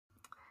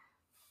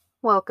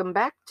Welcome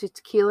back to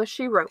Tequila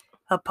She Wrote,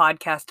 a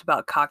podcast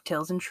about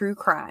cocktails and true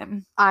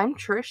crime. I'm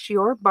Trish,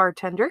 your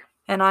bartender.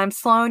 And I'm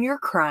Sloan, your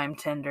crime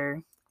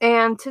tender.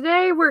 And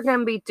today we're going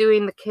to be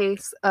doing the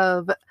case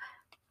of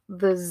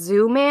the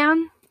Zoo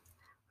Man,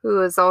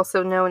 who is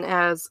also known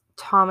as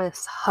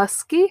Thomas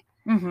Huskey.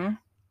 Mm-hmm.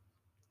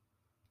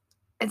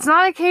 It's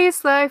not a case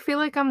that I feel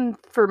like I'm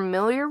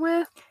familiar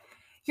with.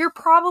 You're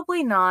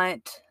probably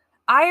not.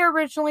 I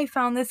originally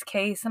found this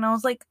case and I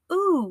was like,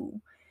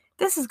 ooh,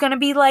 this is going to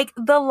be like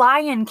The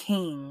Lion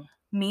King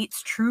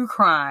meets true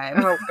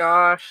crime. Oh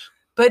gosh.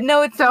 But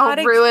no, it's not.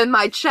 Don't ruin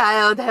my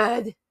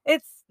childhood.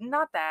 It's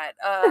not that.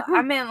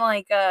 I meant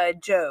like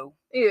Joe.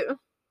 Ew.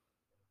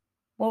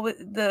 What was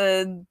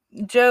the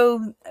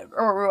Joe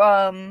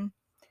or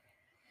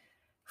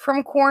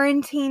from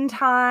Quarantine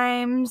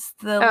Times?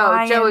 The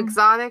Lion. Joe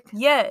Exotic?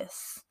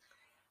 Yes.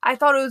 I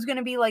thought it was going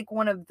to be like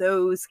one of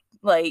those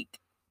like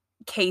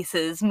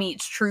cases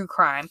meets true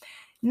crime.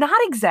 Not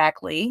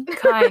exactly,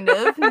 kind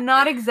of.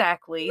 Not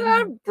exactly.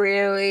 Not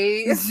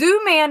really.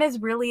 Zoo Man is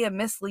really a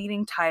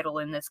misleading title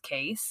in this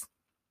case.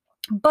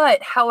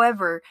 But,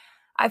 however,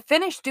 I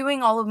finished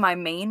doing all of my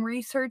main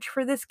research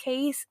for this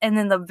case, and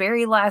then the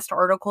very last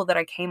article that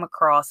I came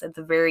across at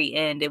the very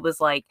end, it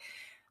was like,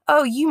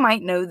 oh, you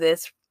might know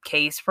this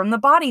case from the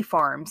Body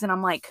Farms. And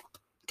I'm like,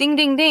 ding,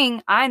 ding,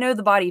 ding, I know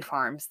the Body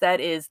Farms. That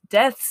is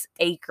Death's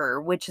Acre,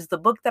 which is the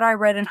book that I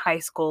read in high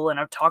school, and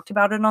I've talked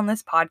about it on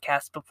this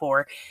podcast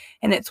before.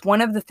 And it's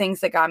one of the things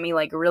that got me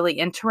like really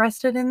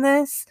interested in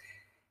this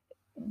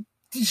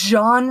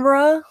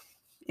genre,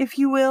 if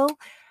you will.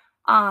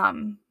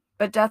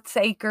 But Death's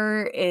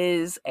Acre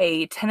is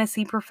a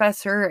Tennessee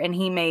professor, and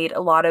he made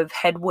a lot of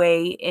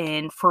headway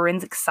in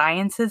forensic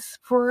sciences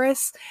for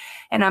us.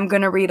 And I'm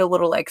going to read a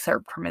little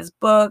excerpt from his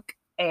book.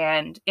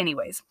 And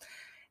anyways,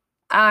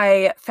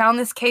 I found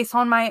this case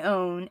on my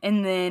own,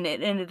 and then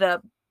it ended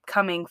up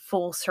coming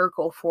full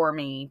circle for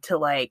me to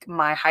like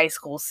my high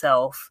school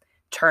self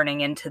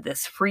turning into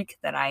this freak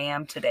that I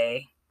am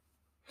today.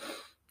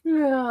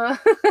 Yeah.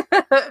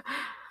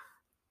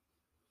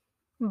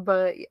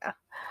 But yeah,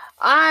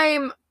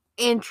 I'm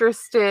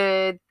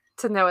interested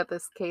to know what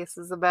this case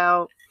is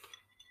about.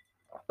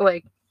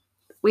 Like,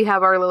 we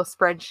have our little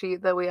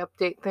spreadsheet that we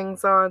update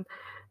things on,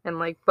 and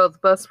like both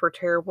of us were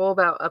terrible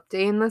about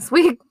updating this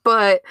week,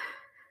 but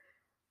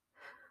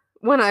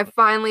when I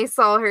finally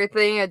saw her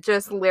thing, it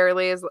just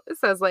literally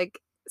says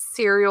like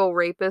serial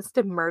rapist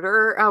and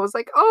murderer. I was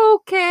like,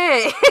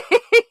 okay.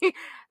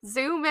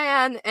 Zoo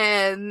Man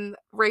and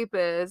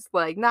rapist,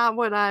 like not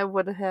what I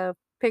would have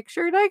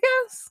pictured, I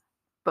guess.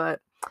 But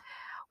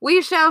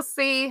we shall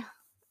see.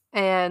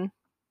 And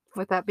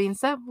with that being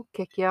said, we'll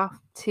kick you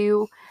off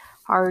to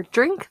our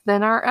drink,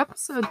 then our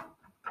episode.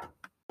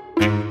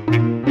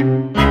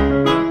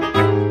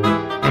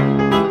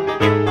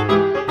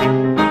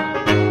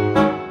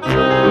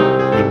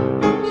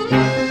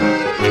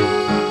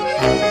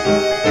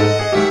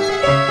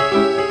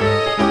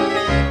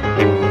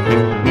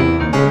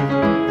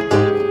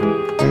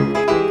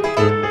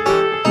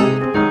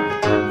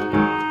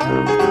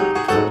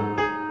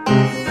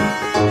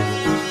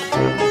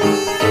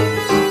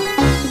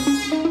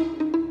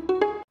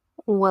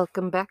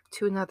 Welcome back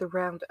to another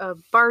round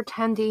of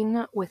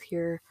bartending with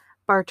your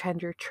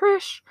bartender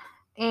Trish.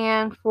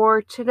 And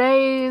for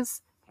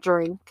today's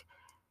drink,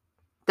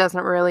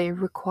 doesn't really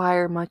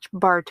require much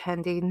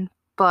bartending,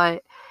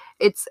 but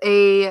it's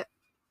a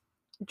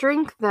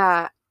drink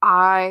that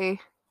I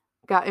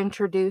got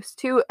introduced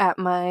to at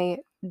my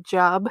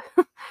job,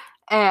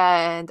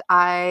 and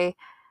I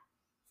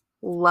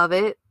love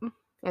it.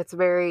 It's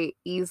very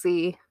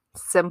easy,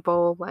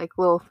 simple, like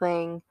little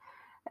thing,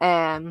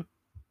 and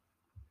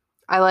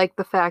I like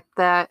the fact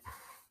that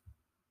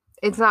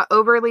it's not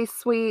overly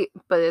sweet,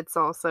 but it's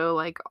also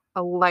like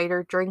a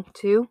lighter drink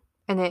too.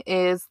 And it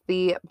is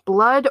the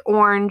Blood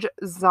Orange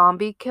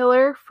Zombie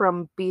Killer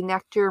from Bee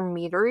Nectar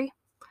Meadery.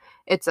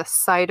 It's a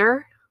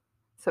cider,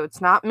 so it's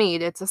not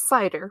mead, it's a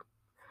cider.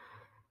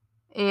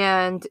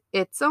 And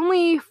it's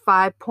only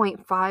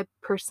 5.5%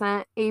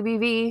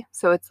 ABV,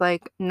 so it's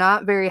like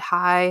not very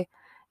high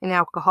in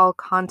alcohol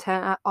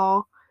content at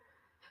all.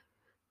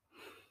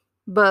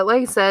 But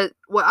like I said,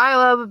 what I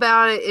love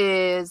about it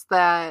is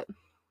that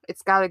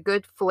it's got a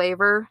good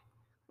flavor,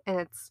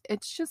 and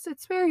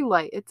it's very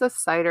light. It's a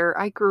cider.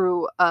 I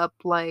grew up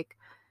like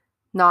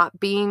not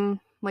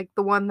being like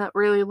the one that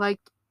really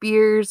liked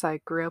beers.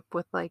 I grew up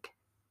with like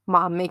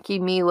mom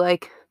making me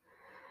like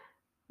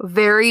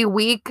very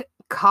weak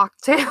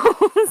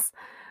cocktails.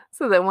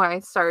 So then when I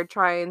started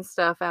trying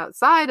stuff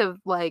outside of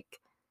like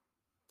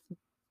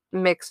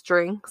mixed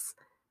drinks,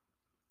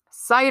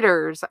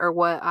 ciders are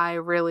what I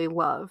really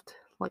loved.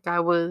 Like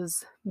I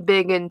was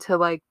big into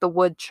like the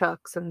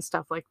woodchucks and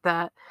stuff like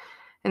that.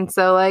 And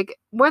so like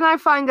when I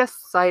find a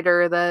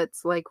cider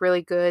that's like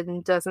really good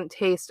and doesn't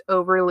taste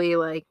overly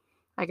like,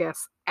 I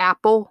guess,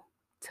 apple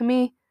to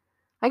me,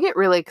 I get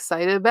really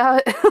excited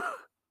about it.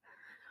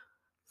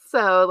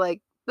 So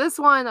like this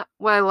one,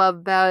 what I love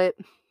about it,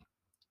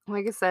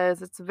 like I said,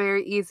 is it's a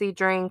very easy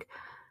drink.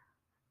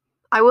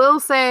 I will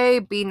say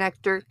bee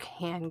nectar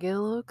can get a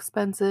little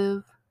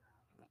expensive,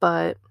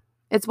 but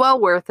it's well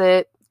worth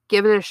it.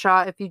 Give it a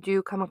shot if you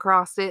do come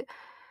across it.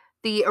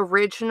 The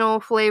original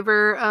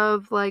flavor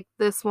of like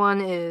this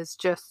one is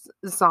just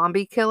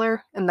zombie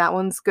killer, and that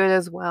one's good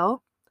as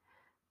well.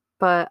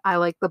 But I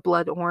like the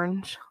blood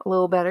orange a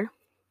little better.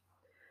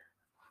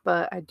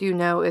 But I do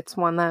know it's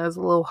one that is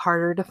a little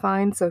harder to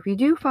find. So if you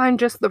do find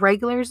just the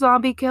regular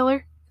zombie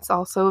killer, it's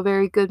also a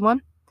very good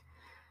one.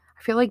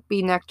 I feel like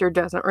Bee Nectar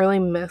doesn't really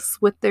miss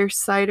with their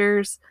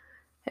ciders,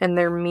 and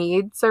their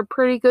meads are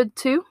pretty good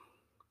too.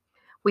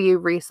 We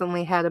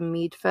recently had a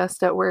mead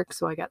fest at work,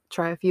 so I got to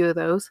try a few of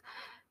those.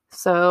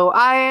 So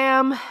I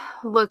am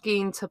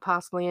looking to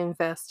possibly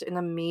invest in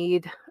a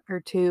mead or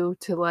two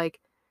to like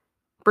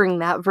bring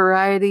that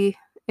variety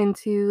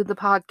into the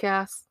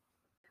podcast.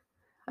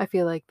 I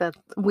feel like that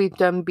we've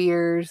done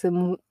beers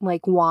and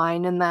like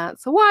wine and that,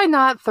 so why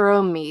not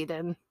throw mead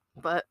in?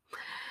 But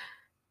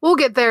we'll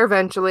get there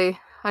eventually.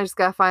 I just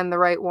gotta find the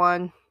right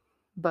one.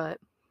 But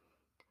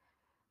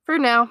for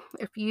now,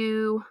 if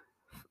you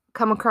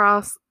come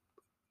across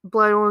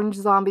Blood Orange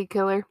Zombie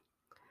Killer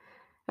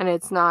and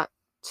it's not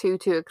too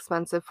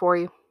expensive for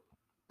you,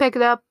 pick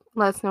it up,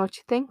 let us know what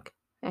you think.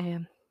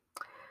 And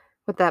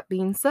with that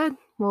being said,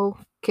 we'll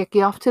kick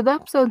you off to the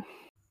episode.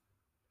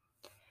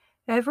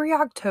 Every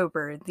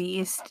October, the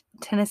East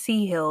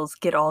Tennessee hills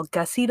get all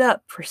gussied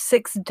up for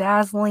 6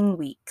 dazzling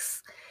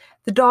weeks.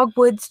 The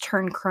dogwoods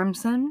turn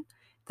crimson,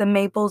 the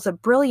maples a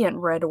brilliant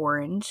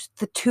red-orange,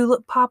 the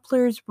tulip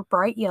poplars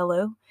bright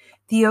yellow,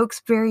 the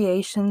oaks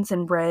variations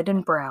in red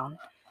and brown.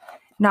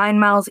 9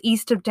 miles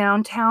east of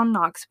downtown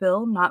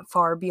Knoxville, not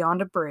far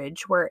beyond a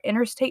bridge where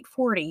Interstate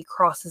 40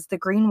 crosses the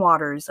green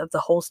waters of the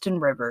Holston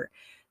River,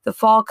 the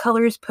fall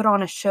colors put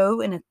on a show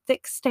in a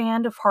thick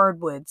stand of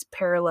hardwoods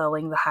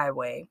paralleling the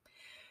highway.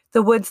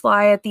 The woods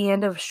lie at the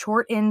end of a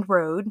short end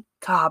road,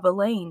 Cahaba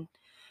Lane,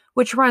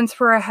 which runs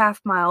for a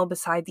half mile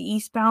beside the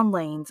eastbound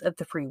lanes of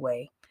the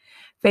freeway.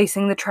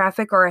 Facing the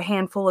traffic are a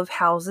handful of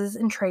houses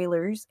and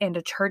trailers and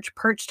a church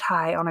perched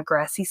high on a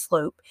grassy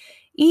slope,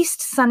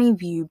 East Sunny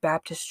View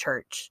Baptist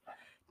Church.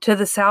 To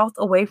the south,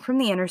 away from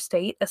the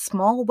interstate, a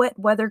small wet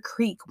weather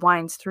creek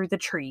winds through the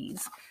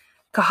trees.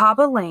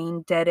 Cahaba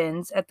Lane dead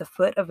ends at the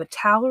foot of a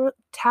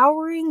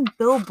towering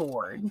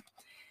billboard.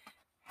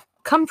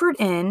 Comfort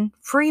Inn,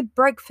 free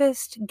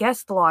breakfast,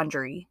 guest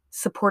laundry,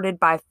 supported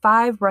by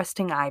 5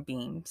 resting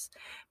I-beams.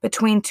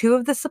 Between 2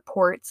 of the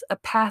supports, a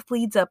path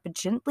leads up a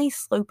gently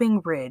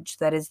sloping ridge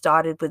that is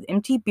dotted with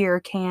empty beer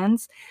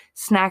cans,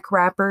 snack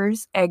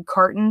wrappers, egg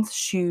cartons,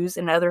 shoes,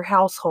 and other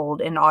household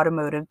and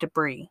automotive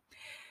debris.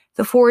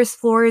 The forest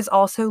floor is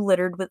also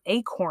littered with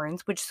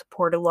acorns, which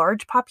support a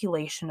large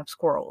population of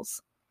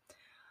squirrels.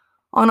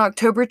 On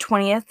October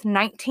 20th,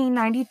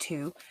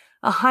 1992,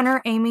 a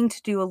hunter aiming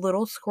to do a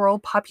little squirrel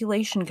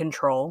population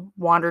control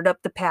wandered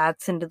up the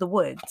paths into the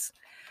woods.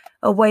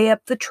 Away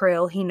up the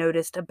trail, he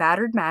noticed a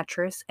battered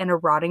mattress and a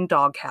rotting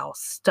doghouse.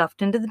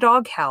 Stuffed into the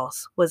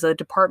doghouse was a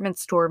department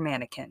store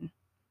mannequin.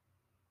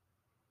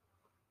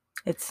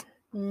 It's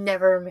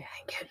never a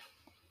mannequin.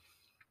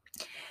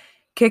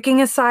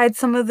 Kicking aside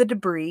some of the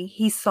debris,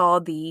 he saw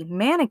the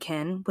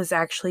mannequin was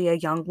actually a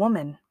young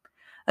woman.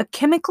 A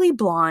chemically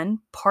blonde,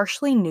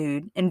 partially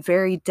nude, and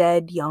very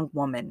dead young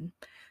woman.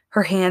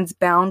 Her hands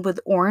bound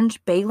with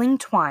orange baling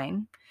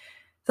twine.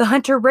 The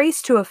hunter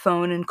raced to a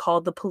phone and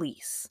called the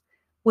police.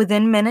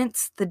 Within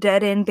minutes, the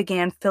dead end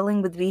began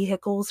filling with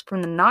vehicles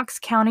from the Knox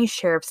County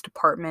Sheriff's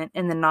Department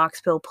and the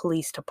Knoxville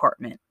Police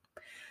Department.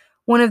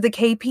 One of the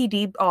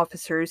KPD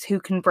officers who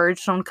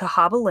converged on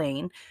Cahaba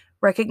Lane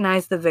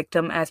recognized the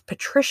victim as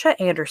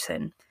Patricia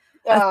Anderson.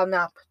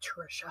 Not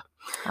Patricia.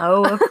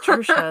 Oh,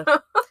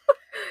 Patricia.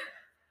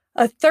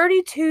 A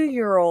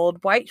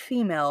 32-year-old white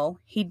female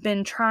he'd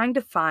been trying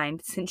to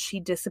find since she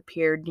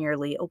disappeared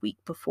nearly a week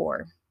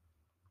before.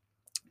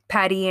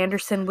 Patty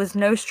Anderson was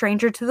no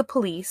stranger to the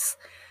police.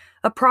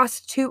 A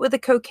prostitute with a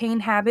cocaine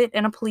habit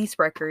and a police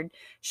record,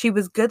 she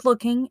was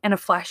good-looking and a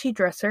flashy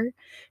dresser.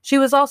 She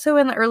was also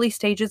in the early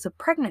stages of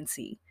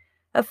pregnancy,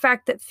 a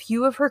fact that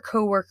few of her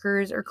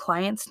coworkers or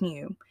clients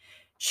knew.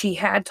 She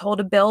had told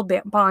a bail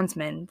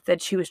bondsman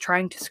that she was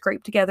trying to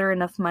scrape together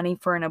enough money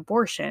for an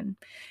abortion,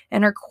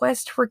 and her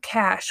quest for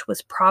cash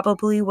was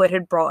probably what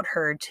had brought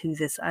her to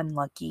this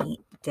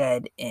unlucky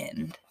dead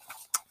end.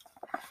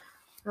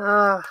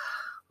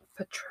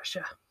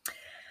 Patricia.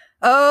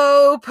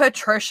 Oh,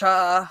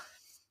 Patricia.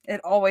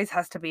 It always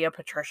has to be a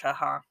Patricia,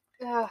 huh?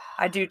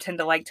 I do tend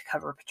to like to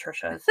cover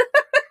Patricias.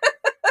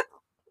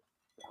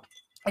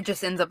 It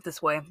just ends up this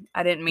way.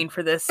 I didn't mean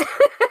for this.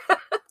 I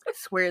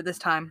swear this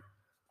time.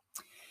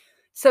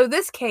 So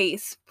this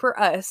case, for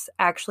us,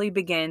 actually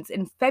begins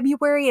in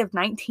February of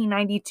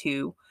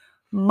 1992,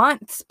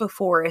 months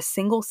before a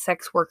single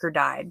sex worker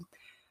died,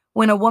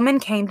 when a woman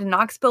came to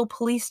Knoxville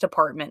Police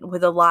Department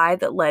with a lie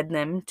that led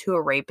them to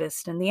a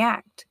rapist in the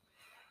act.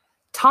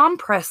 Tom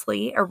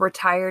Presley, a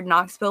retired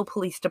Knoxville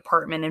Police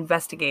Department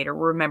investigator,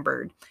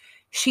 remembered.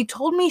 She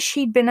told me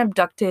she'd been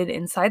abducted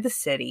inside the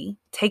city,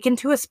 taken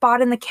to a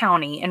spot in the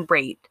county and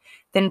raped,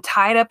 then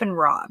tied up and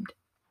robbed.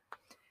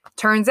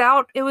 Turns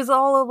out it was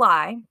all a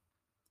lie,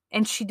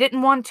 and she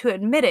didn't want to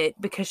admit it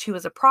because she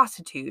was a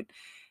prostitute.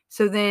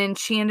 So then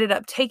she ended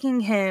up taking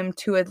him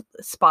to a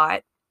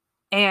spot,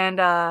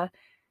 and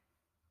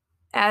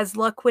as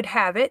luck would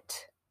have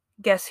it,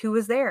 guess who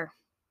was there?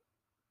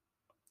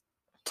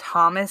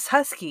 Thomas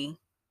Huskey.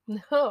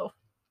 No.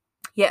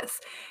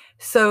 Yes.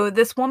 So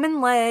this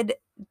woman led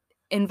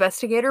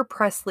investigator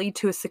Presley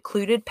to a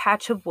secluded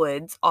patch of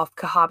woods off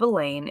Cahaba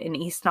Lane in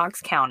East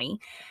Knox County,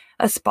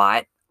 a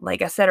spot,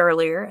 like I said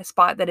earlier, a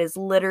spot that is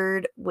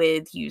littered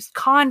with used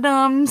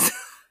condoms,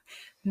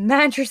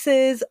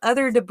 mattresses,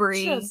 other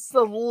debris. Just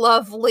a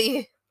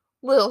lovely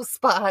little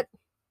spot.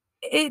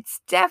 It's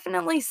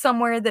definitely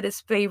somewhere that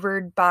is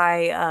favored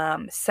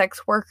by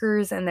sex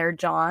workers and their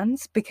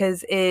johns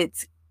because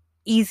it's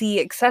easy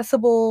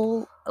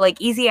accessible,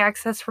 like easy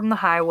access from the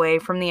highway,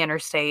 from the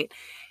interstate,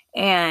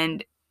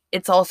 and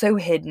it's also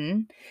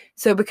hidden.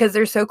 So because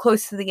they're so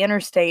close to the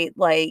interstate,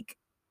 like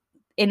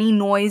any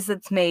noise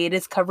that's made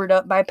is covered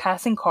up by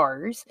passing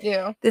cars.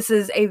 Yeah. This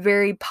is a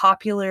very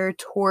popular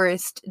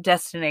tourist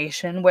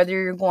destination, whether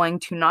you're going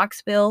to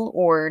Knoxville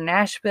or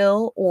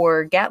Nashville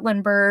or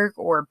Gatlinburg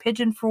or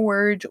Pigeon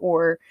Forge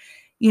or,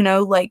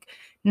 like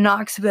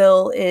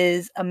Knoxville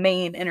is a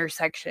main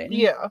intersection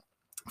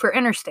for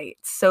interstates.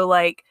 So,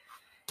 like,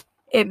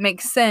 it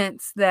makes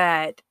sense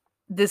that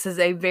this is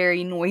a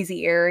very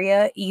noisy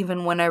area,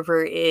 even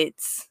whenever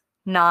it's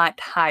not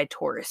high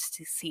tourist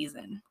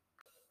season.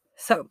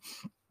 So,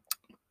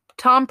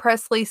 Tom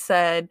Presley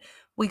said,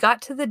 "We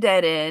got to the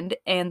dead end,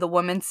 and the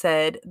woman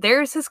said,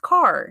 'There's his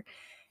car.'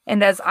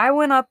 And as I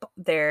went up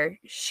there,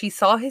 she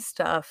saw his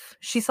stuff.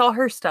 She saw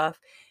her stuff.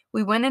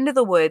 We went into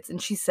the woods,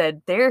 and she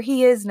said, 'There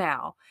he is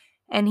now.'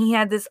 And he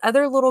had this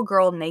other little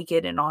girl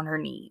naked and on her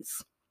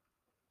knees."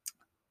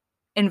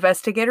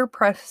 Investigator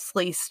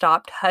Presley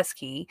stopped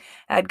Husky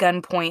at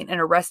gunpoint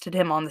and arrested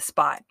him on the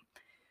spot.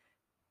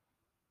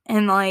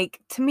 And, like,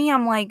 to me,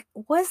 I'm like,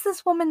 was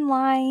this woman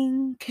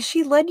lying? Because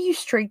she led you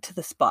straight to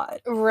the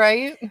spot.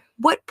 Right.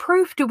 What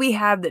proof do we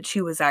have that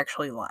she was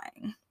actually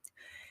lying?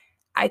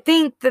 I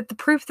think that the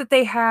proof that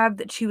they have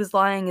that she was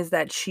lying is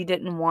that she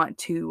didn't want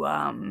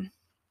to,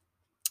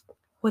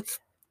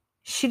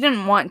 she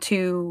didn't want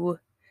to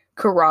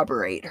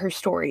corroborate her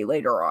story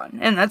later on.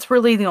 And that's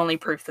really the only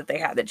proof that they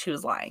had that she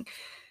was lying.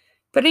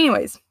 But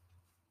anyways,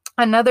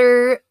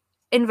 another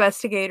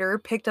investigator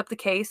picked up the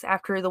case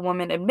after the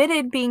woman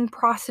admitted being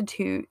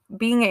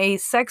a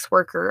sex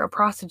worker, a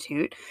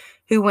prostitute,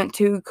 who went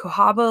to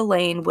Cahaba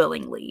Lane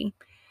willingly.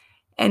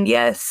 And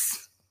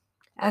yes,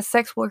 as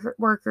sex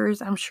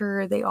workers, I'm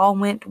sure they all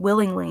went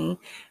willingly,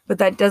 but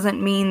that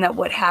doesn't mean that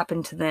what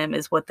happened to them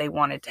is what they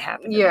wanted to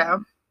happen to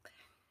them.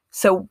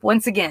 So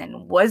once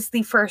again, was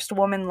the first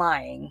woman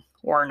lying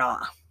or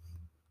not?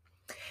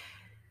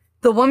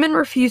 The woman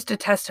refused to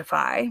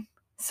testify,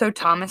 so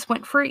Thomas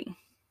went free.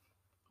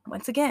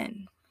 Once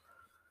again,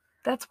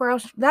 that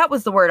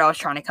was the word I was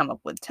trying to come up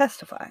with,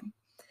 testify.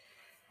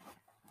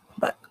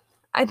 But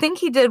I think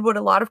he did what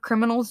a lot of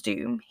criminals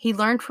do. He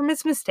learned from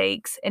his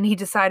mistakes, and he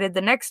decided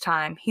the next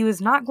time he was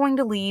not going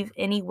to leave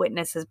any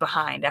witnesses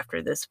behind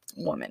after this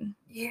woman.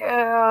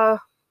 Yeah.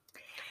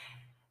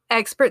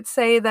 Experts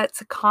say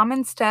that's a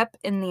common step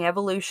in the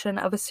evolution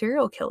of a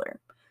serial killer.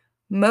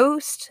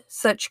 Most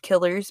such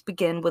killers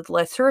begin with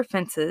lesser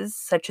offenses,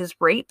 such as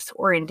rapes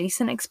or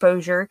indecent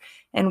exposure,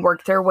 and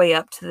work their way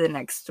up to the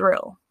next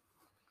thrill.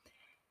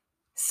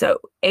 So,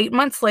 8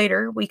 months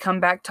later, we come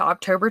back to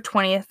October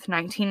 20th,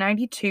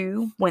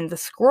 1992, when the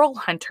squirrel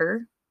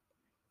hunter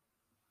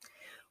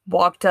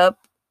walked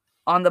up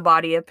on the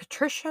body of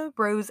Patricia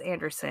Rose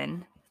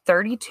Anderson,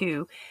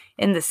 32,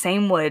 in the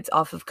same woods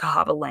off of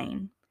Cahaba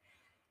Lane.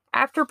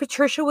 After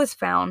Patricia was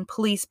found,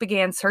 police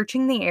began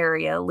searching the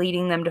area,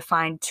 leading them to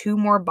find 2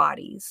 more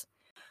bodies.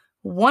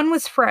 One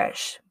was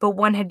fresh, but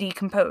one had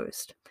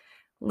decomposed,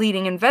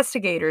 leading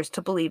investigators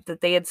to believe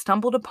that they had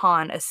stumbled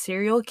upon a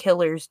serial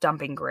killer's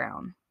dumping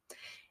ground.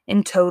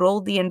 In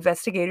total, the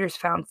investigators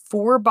found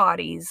 4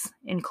 bodies,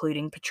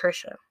 including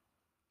Patricia.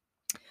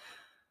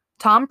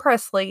 Tom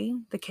Presley,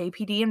 the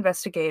KPD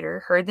investigator,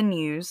 heard the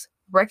news,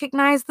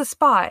 recognized the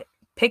spot,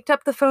 picked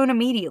up the phone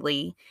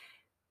immediately,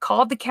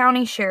 called the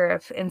county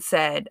sheriff, and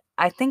said,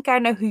 "I think I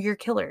know who your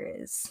killer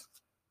is."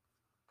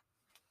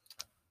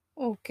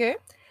 Okay.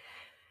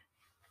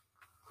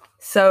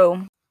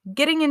 So,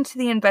 getting into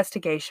the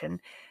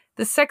investigation,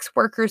 the sex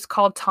workers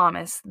called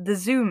Thomas the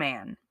Zoo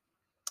Man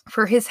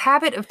for his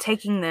habit of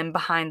taking them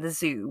behind the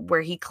zoo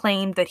where he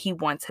claimed that he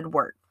once had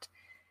worked.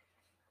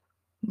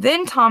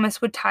 Then Thomas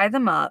would tie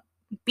them up,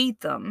 beat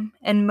them,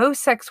 and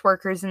most sex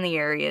workers in the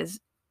areas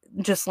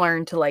just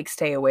learned to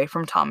stay away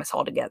from Thomas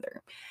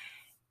altogether.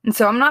 And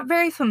so I'm not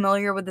very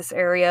familiar with this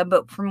area,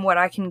 but from what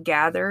I can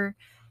gather,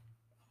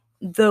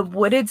 the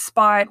wooded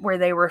spot where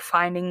they were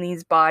finding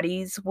these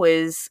bodies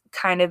was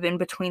kind of in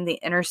between the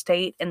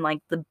interstate and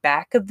the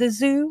back of the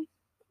zoo.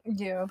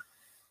 Yeah.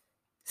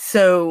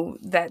 So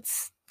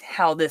that's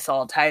how this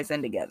all ties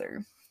in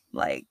together.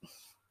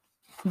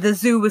 The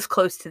zoo was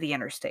close to the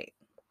interstate.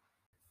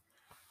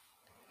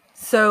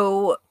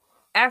 So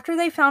after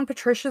they found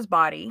Patricia's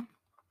body,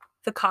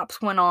 the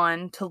cops went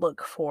on to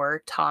look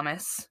for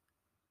Thomas,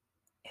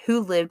 who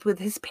lived with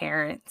his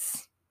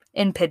parents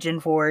in Pigeon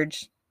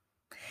Forge.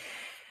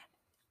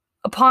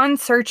 Upon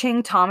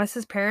searching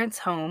Thomas's parents'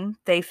 home,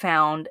 they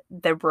found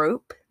the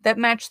rope that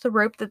matched the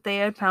rope that they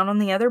had found on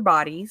the other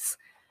bodies,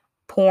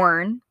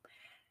 porn,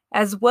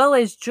 as well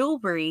as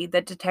jewelry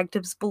that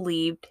detectives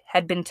believed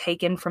had been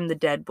taken from the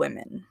dead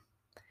women.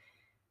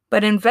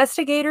 But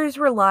investigators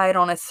relied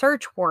on a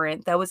search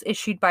warrant that was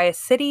issued by a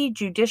city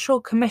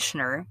judicial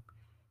commissioner,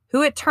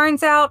 who it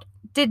turns out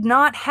did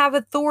not have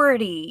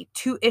authority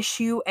to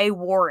issue a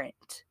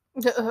warrant.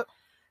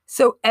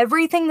 So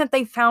everything that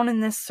they found in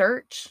this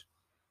search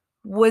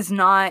was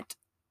not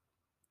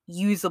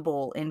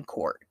usable in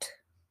court.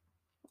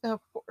 Of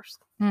course.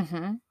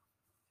 Mm-hmm.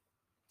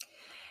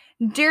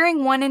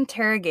 During one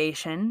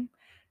interrogation,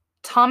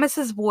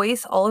 Thomas's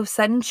voice all of a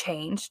sudden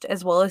changed,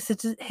 as well as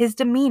his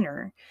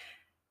demeanor,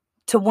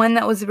 to one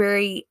that was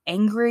very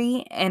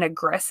angry and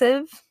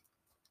aggressive.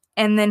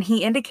 And then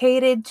he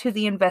indicated to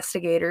the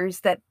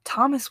investigators that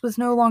Thomas was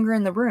no longer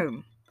in the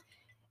room.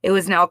 It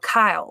was now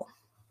Kyle,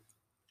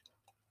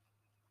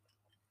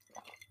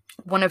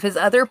 one of his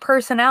other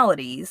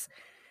personalities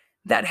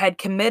that had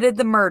committed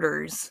the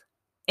murders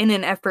in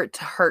an effort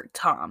to hurt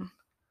Tom.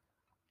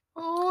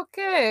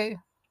 Okay.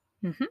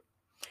 Mm-hmm.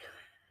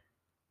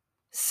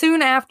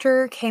 Soon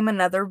after came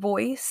another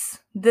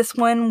voice. This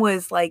one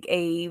was like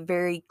a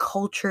very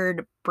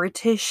cultured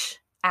British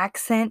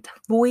accent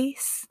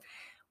voice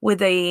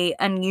with a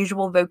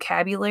unusual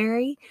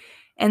vocabulary.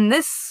 And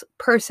this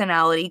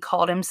personality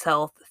called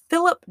himself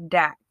Philip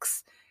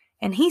Dax.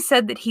 And he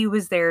said that he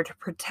was there to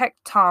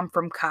protect Tom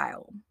from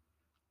Kyle.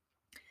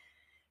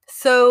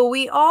 So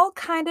we all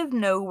kind of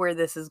know where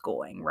this is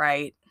going,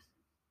 right?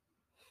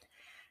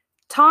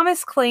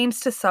 Thomas claims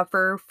to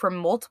suffer from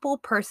multiple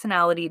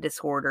personality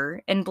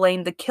disorder and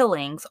blamed the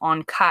killings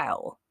on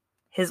Kyle,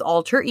 his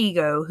alter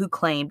ego who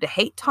claimed to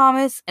hate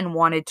Thomas and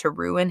wanted to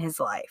ruin his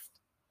life.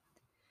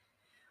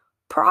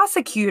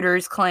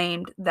 Prosecutors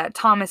claimed that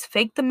Thomas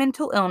faked the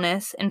mental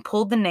illness and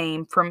pulled the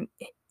name from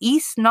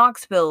East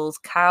Knoxville's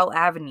Kyle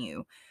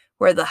Avenue,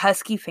 where the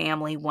Huskey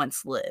family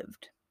once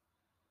lived.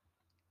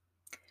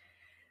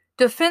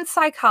 Defense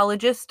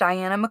psychologist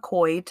Diana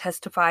McCoy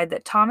testified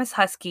that Thomas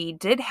Huskey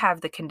did have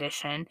the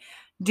condition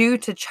due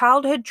to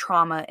childhood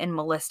trauma and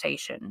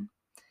molestation.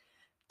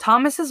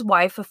 Thomas's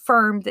wife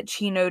affirmed that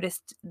she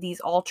noticed these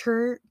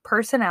altered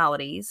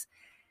personalities,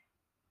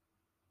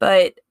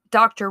 but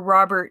Dr.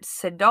 Robert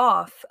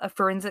Sedoff, a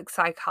forensic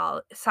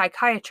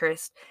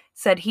psychiatrist,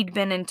 said he'd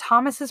been in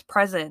Thomas's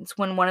presence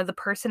when one of the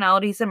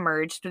personalities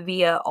emerged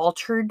via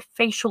altered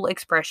facial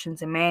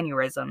expressions and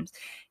mannerisms,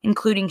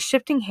 including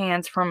shifting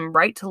hands from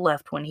right to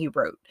left when he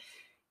wrote.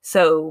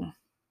 So,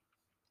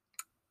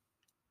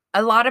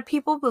 a lot of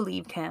people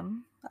believed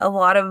him. A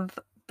lot of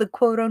the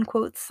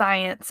quote-unquote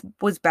science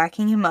was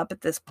backing him up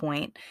at this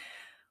point.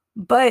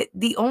 But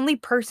the only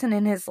person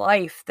in his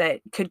life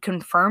that could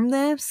confirm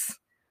this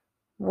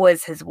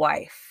was his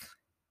wife.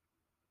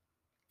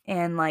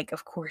 And, like,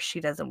 of course, she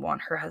doesn't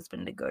want her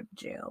husband to go to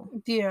jail.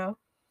 Yeah.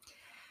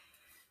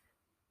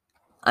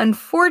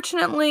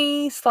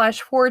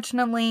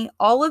 Unfortunately/fortunately,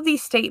 all of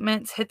these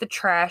statements hit the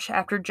trash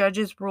after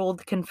judges ruled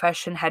the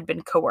confession had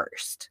been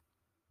coerced.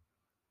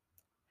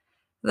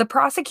 The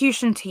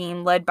prosecution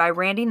team, led by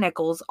Randy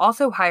Nichols,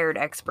 also hired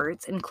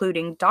experts,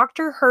 including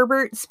Dr.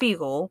 Herbert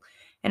Spiegel,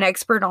 an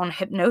expert on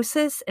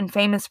hypnosis and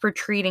famous for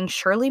treating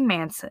Shirley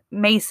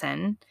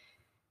Mason,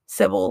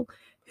 Sybil,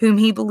 whom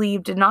he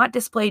believed did not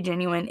display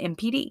genuine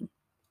MPD,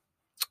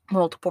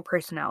 multiple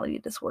personality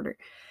disorder.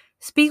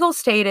 Spiegel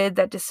stated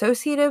that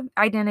dissociative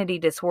identity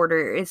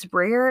disorder is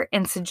rare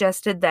and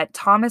suggested that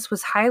Thomas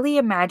was highly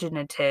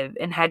imaginative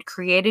and had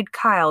created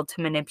Kyle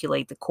to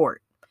manipulate the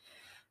court.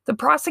 The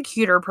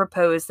prosecutor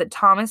proposed that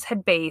Thomas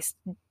had based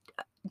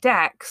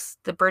Dax,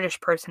 the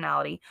British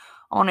personality,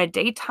 on a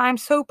daytime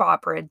soap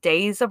opera,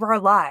 Days of Our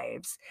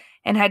Lives,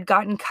 and had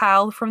gotten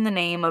Kyle from the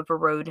name of a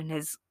road in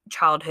his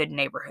childhood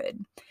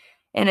neighborhood.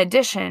 In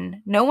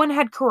addition, no one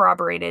had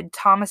corroborated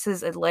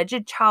Thomas's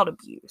alleged child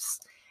abuse.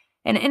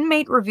 An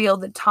inmate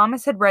revealed that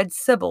Thomas had read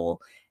Sybil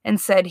and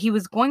said he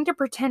was going to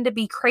pretend to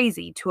be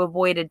crazy to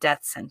avoid a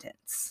death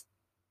sentence.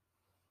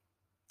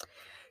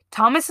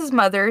 Thomas's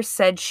mother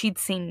said she'd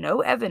seen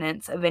no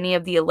evidence of any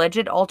of the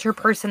alleged alter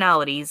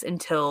personalities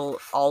until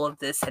all of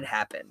this had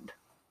happened.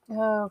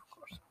 Of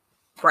course.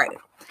 Right.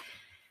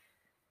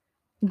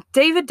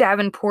 David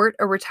Davenport,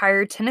 a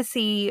retired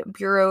Tennessee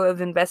Bureau of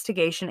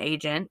Investigation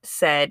agent,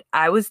 said,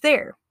 "I was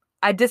there.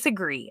 I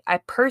disagree. I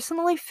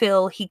personally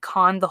feel he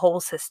conned the whole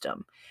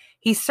system.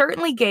 He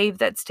certainly gave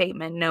that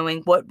statement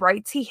knowing what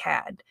rights he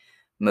had.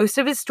 Most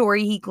of his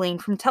story he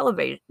gleaned from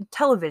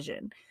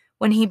television.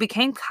 When he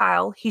became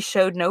Kyle, he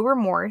showed no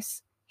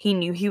remorse. He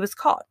knew he was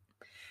caught."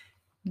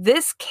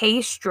 This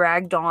case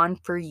dragged on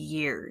for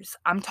years.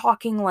 I'm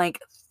talking like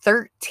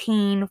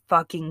 13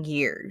 fucking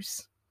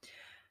years.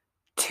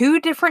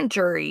 2 different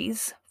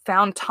juries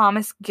found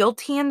Thomas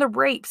guilty in the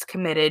rapes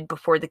committed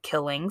before the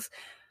killings,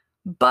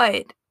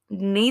 but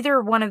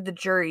neither one of the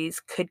juries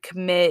could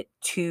commit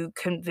to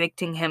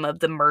convicting him of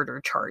the murder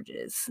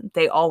charges.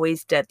 They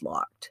always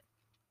deadlocked.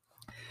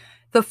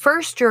 The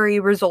first jury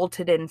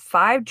resulted in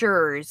 5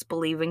 jurors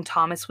believing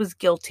Thomas was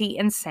guilty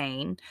and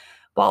sane,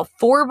 while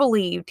 4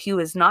 believed he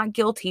was not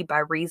guilty by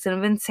reason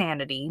of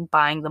insanity,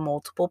 buying the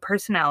multiple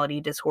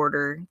personality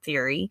disorder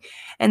theory,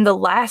 and the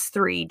last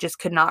 3 just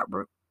could not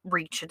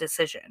reach a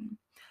decision.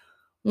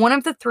 One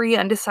of the 3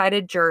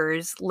 undecided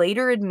jurors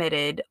later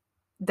admitted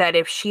that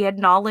if she had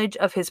knowledge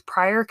of his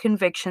prior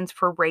convictions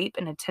for rape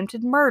and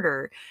attempted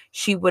murder,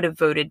 she would have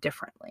voted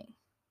differently.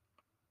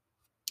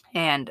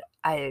 And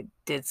I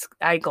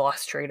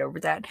glossed straight over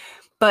that.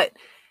 But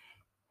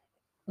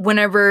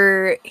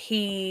whenever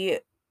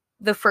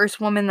the first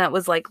woman that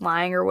was like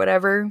lying or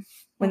whatever,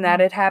 when that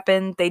had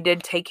happened, they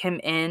did take him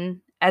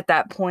in at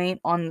that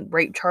point on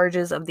rape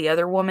charges of the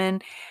other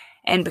woman.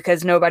 And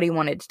because nobody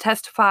wanted to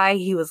testify,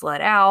 he was let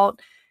out.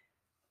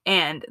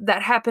 And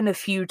that happened a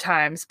few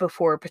times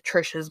before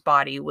Patricia's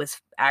body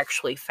was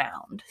actually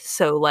found.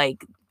 So,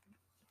 like,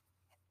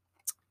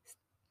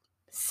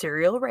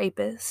 serial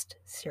rapist,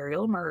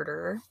 serial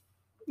murderer.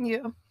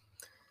 Yeah.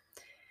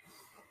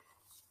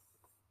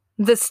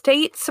 The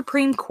state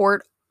Supreme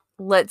Court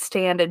let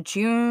stand a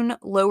June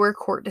lower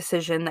court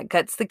decision that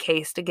guts the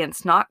case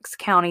against Knox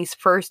County's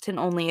first and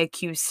only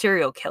accused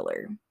serial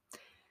killer.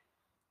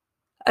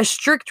 A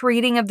strict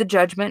reading of the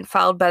judgment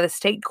filed by the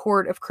State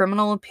Court of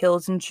Criminal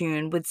Appeals in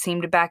June would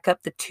seem to back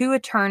up the 2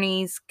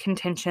 attorneys'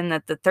 contention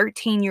that the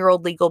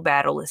 13-year-old legal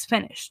battle is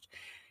finished.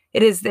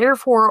 It is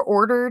therefore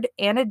ordered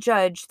and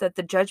adjudged that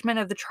the judgment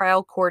of the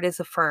trial court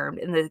is affirmed,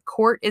 and the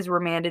court is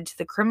remanded to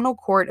the criminal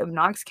court of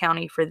Knox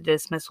County for the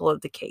dismissal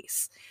of the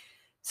case.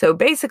 So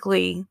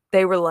basically,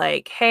 they were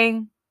like,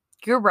 hey,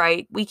 you're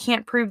right. We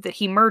can't prove that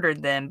he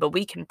murdered them, but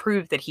we can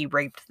prove that he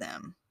raped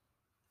them.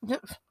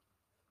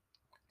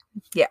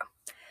 Yeah.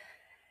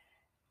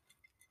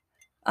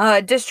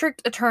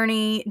 District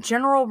Attorney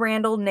General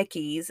Randall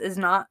Nichols is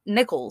not...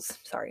 Nichols,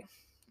 sorry.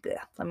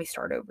 Let me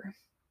start over.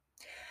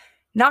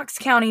 Knox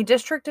County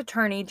District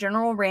Attorney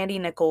General Randy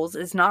Nichols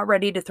is not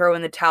ready to throw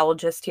in the towel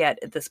just yet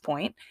at this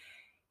point.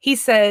 He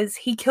says,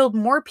 he killed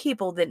more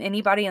people than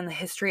anybody in the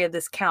history of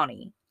this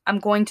county. I'm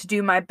going to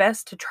do my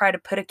best to try to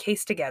put a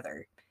case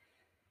together.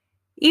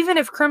 Even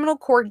if criminal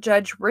court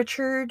judge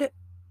Richard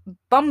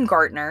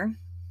Baumgartner,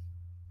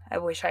 I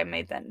wish I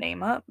made that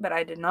name up, but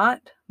I did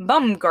not,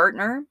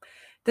 Baumgartner,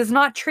 does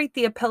not treat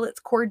the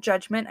appellate court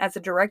judgment as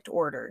a direct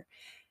order.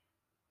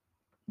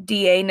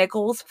 D.A.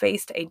 Nichols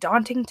faced a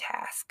daunting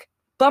task.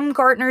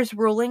 Baumgartner's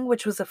ruling,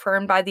 which was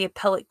affirmed by the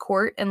appellate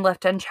court and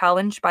left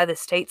unchallenged by the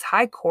state's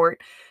high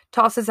court,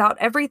 tosses out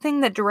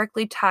everything that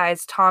directly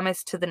ties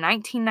Thomas to the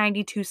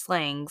 1992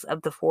 slayings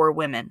of the 4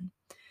 women.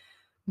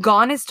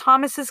 Gone is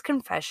Thomas's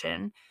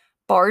confession.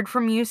 Barred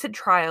from use at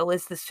trial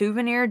is the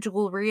souvenir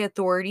jewelry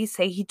authorities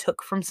say he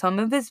took from some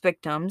of his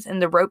victims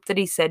and the rope that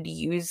he said to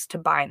use to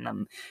bind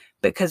them.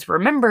 Because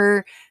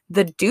remember,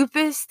 the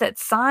doofus that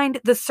signed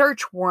the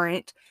search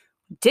warrant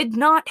did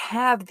not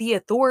have the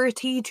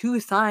authority to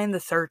sign the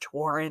search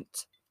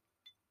warrant.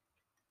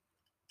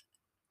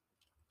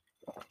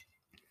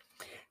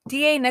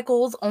 D.A.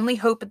 Nichols' only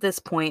hope at this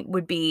point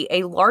would be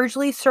a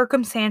largely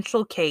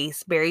circumstantial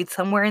case buried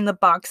somewhere in the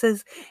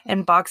boxes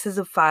and boxes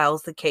of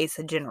files the case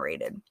had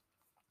generated.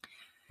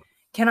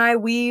 Can I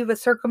weave a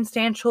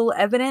circumstantial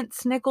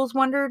evidence? Nichols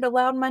wondered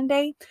aloud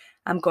Monday.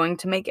 I'm going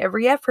to make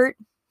every effort.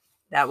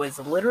 That was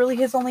literally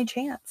his only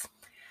chance.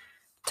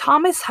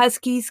 Thomas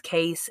Huskey's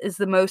case is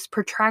the most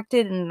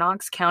protracted in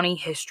Knox County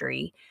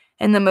history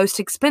and the most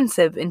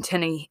expensive in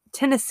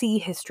Tennessee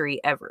history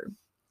ever.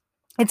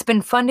 It's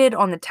been funded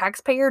on the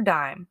taxpayer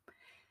dime.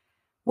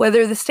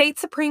 Whether the state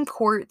Supreme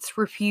Court's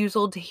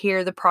refusal to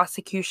hear the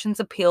prosecution's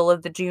appeal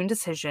of the June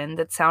decision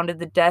that sounded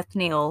the death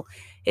knell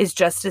is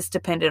just as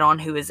dependent on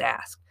who is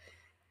asked.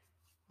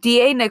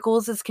 D.A.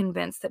 Nichols is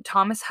convinced that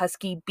Thomas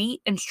Huskey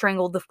beat and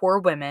strangled the 4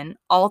 women,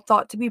 all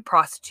thought to be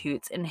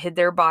prostitutes, and hid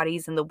their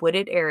bodies in the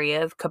wooded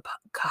area of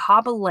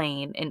Cahaba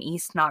Lane in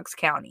East Knox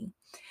County.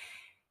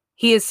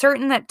 He is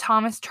certain that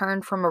Thomas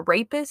turned from a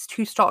rapist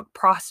who stalked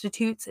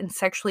prostitutes and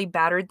sexually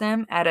battered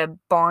them at a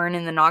barn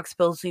in the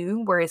Knoxville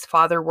Zoo where his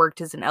father worked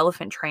as an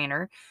elephant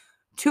trainer,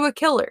 to a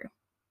killer.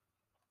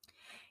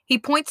 He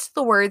points to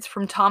the words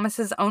from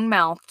Thomas's own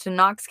mouth to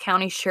Knox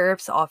County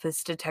Sheriff's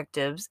Office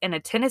detectives and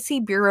a Tennessee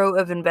Bureau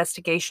of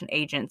Investigation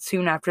agent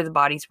soon after the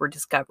bodies were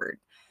discovered.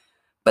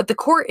 But the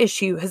core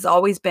issue has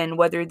always been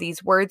whether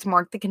these words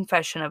mark the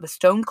confession of a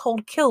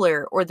stone-cold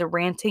killer or the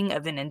ranting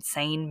of an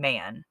insane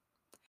man.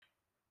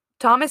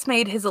 Thomas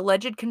made his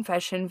alleged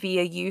confession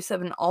via use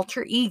of an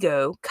alter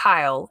ego,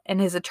 Kyle, and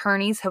his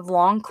attorneys have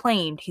long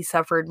claimed he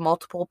suffered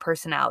multiple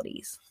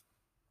personalities.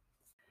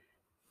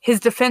 His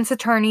defense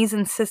attorneys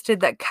insisted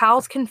that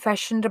Kyle's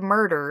confession to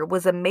murder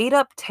was a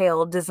made-up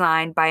tale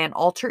designed by an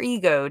alter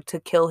ego to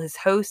kill his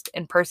host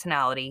and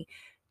personality,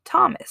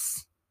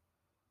 Thomas.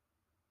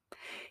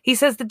 He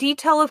says the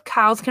detail of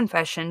Kyle's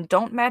confession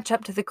don't match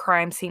up to the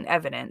crime scene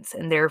evidence,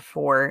 and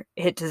therefore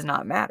it does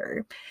not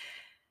matter.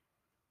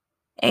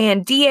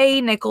 And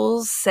D.A.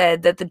 Nichols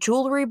said that the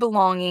jewelry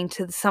belonging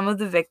to some of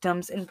the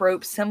victims and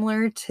ropes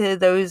similar to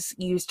those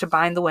used to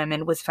bind the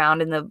women was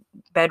found in the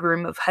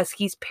bedroom of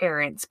Huskey's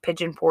parents'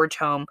 Pigeon Forge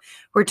home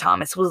where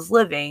Thomas was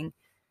living.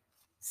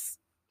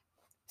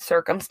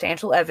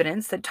 Circumstantial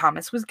evidence that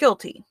Thomas was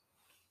guilty.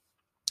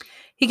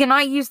 He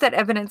cannot use that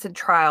evidence in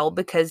trial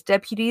because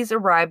deputies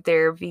arrived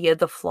there via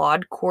the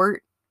flawed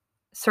court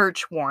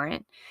search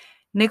warrant.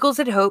 Nichols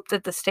had hoped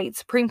that the state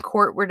Supreme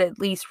Court would at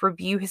least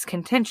review his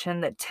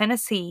contention that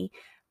Tennessee,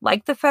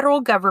 like the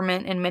federal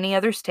government and many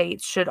other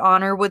states, should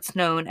honor what's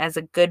known as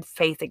a good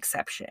faith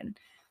exception.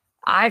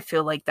 I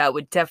feel like that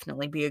would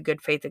definitely be a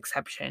good faith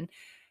exception.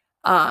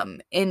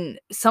 In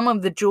some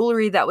of the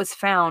jewelry that was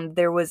found,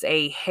 there was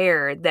a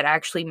hair that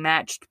actually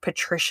matched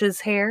Patricia's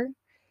hair,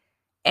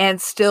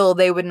 and still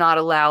they would not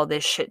allow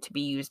this shit to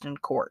be used in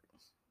court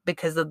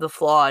because of the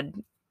flawed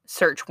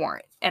search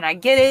warrant. And I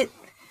get it.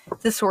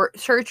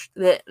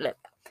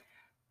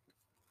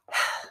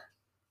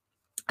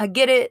 I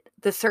get it.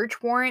 The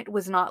search warrant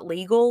was not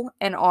legal,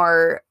 and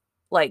our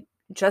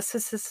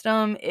justice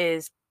system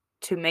is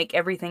to make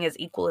everything as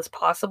equal as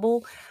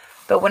possible.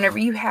 But whenever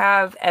you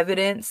have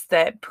evidence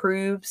that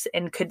proves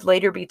and could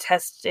later be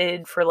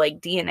tested for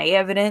DNA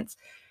evidence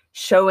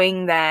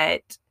showing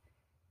that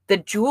the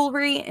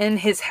jewelry in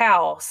his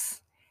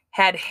house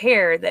had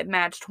hair that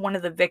matched one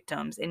of the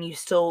victims, and you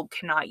still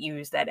cannot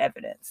use that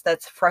evidence,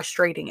 that's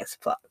frustrating as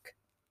fuck.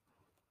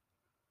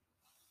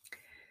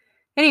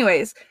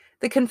 Anyways,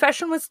 the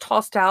confession was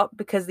tossed out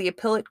because the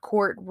appellate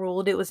court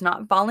ruled it was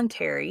not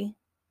voluntary,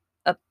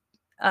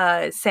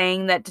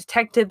 saying that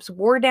detectives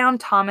wore down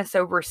Thomas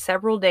over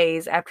several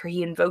days after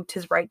he invoked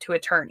his right to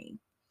attorney.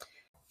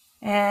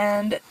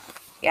 And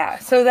yeah,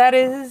 so that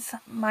is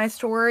my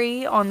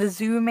story on the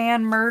Zoo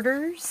Man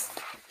murders.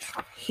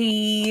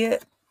 He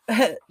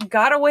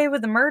got away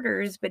with the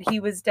murders, but he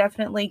was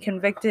definitely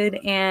convicted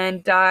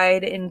and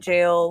died in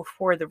jail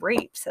for the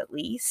rapes, at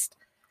least.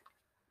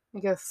 I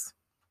guess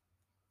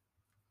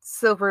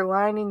silver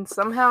lining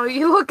somehow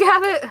you look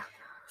at it.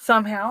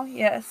 Somehow,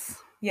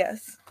 yes.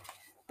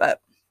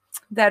 But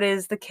that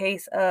is the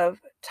case of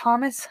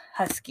Thomas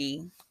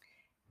Huskey.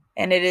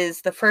 And it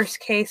is the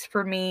first case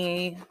for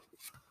me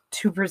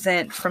to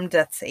present from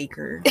Death's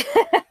Acre.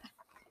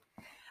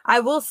 I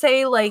will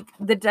say,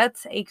 the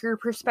Death's Acre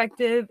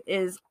perspective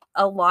is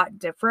a lot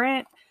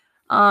different.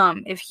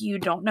 If you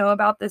don't know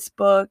about this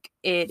book,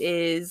 it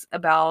is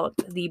about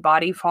the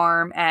body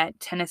farm at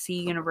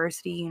Tennessee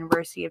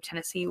University of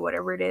Tennessee,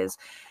 whatever it is.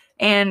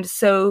 And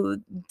so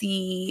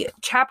the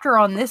chapter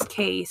on this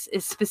case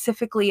is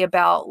specifically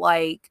about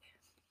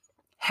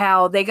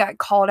how they got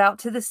called out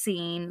to the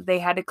scene. They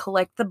had to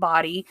collect the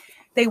body.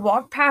 They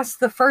walked past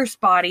the first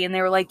body and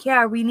they were like,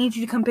 yeah, we need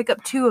you to come pick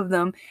up 2 of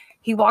them.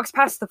 He walks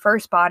past the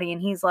first body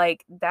and he's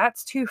like,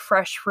 that's too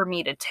fresh for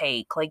me to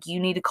take. You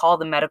need to call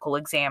the medical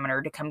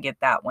examiner to come get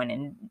that one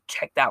and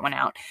check that one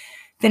out.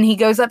 Then he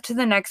goes up to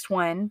the next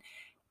one,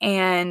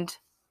 and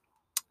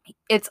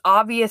it's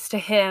obvious to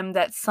him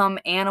that some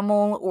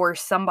animal or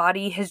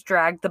somebody has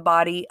dragged the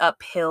body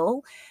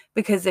uphill,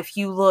 because if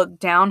you look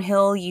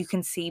downhill, you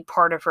can see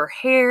part of her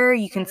hair,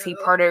 you can see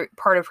part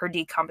of her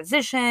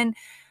decomposition,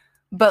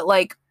 but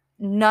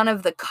none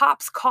of the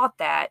cops caught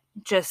that,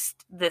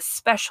 just this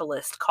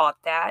specialist caught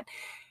that.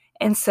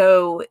 And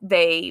so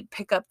they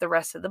pick up the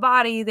rest of the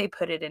body, they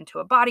put it into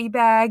a body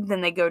bag,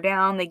 then they go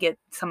down, they get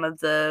some of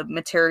the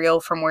material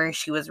from where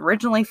she was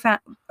originally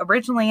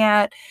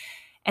at,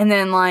 and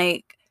then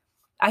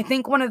I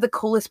think one of the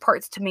coolest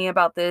parts to me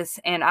about this,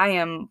 and I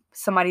am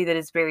somebody that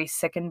is very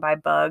sickened by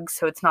bugs,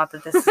 so it's not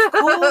that this is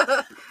cool,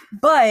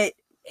 but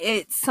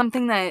it's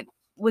something that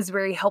was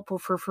very helpful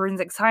for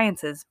forensic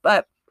sciences.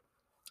 But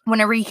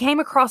whenever he came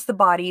across the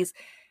bodies,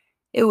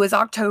 it was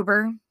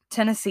October,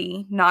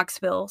 Tennessee,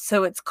 Knoxville,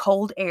 so it's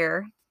cold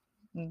air.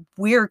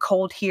 We're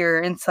cold here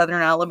in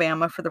southern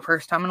Alabama for the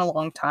first time in a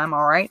long time,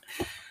 all right?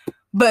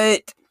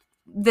 But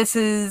this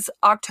is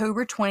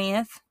October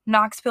 20th,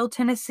 Knoxville,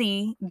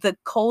 Tennessee. The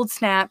cold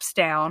snaps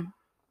down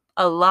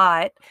a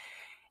lot.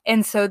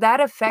 And so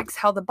that affects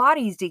how the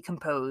bodies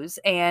decompose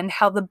and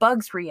how the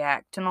bugs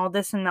react and all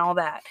this and all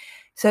that.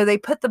 So they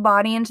put the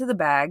body into the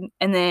bag,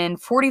 and then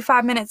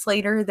 45 minutes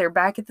later, they're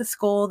back at the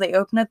school. They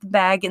open up the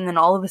bag, and then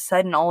all of a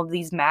sudden, all of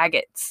these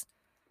maggots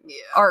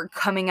are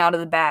coming out of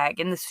the bag.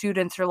 And the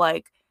students are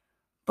like,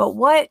 but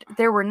what?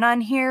 There were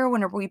none here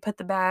whenever we put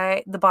the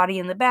body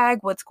in the bag.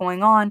 What's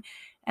going on?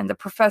 And the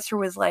professor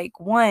was like,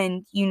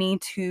 1, you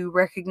need to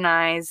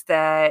recognize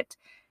that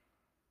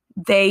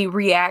they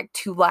react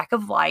to lack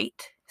of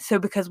light. So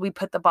because we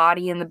put the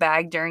body in the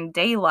bag during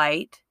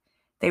daylight,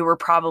 they were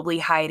probably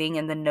hiding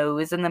in the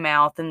nose and the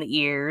mouth and the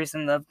ears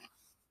and the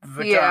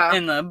vagina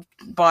and the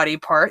body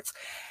parts.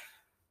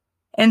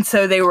 And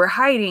so they were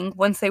hiding.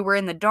 Once they were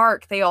in the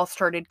dark, they all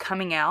started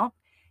coming out.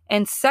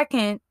 And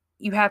second,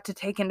 you have to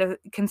take into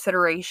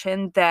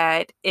consideration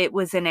that it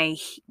was in a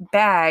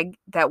bag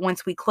that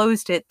once we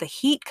closed it, the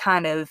heat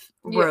kind of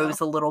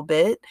rose a little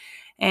bit,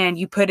 and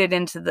you put it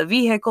into the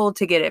vehicle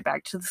to get it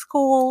back to the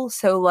school.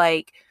 So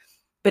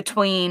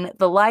between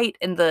the light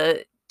and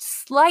the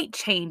slight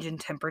change in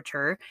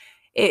temperature,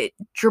 it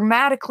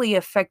dramatically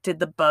affected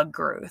the bug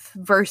growth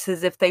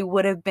versus if they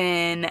would have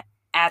been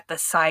at the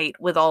site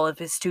with all of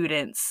his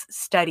students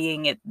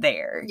studying it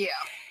there. Yeah.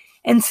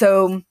 And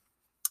so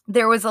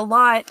there was a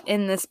lot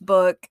in this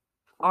book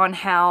on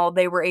how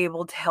they were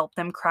able to help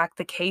them crack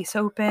the case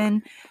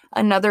open.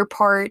 Another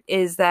part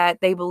is that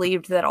they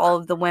believed that all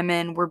of the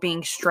women were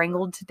being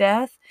strangled to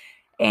death,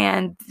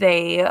 and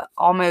they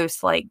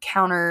almost like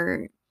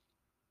counter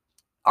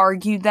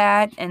argued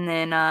that. And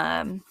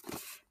then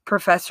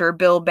Professor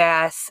Bill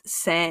Bass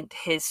sent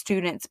his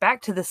students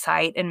back to the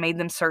site and made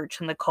them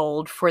search in the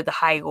cold for the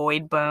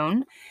hyoid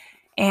bone.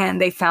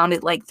 And they found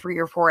it like 3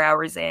 or 4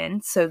 hours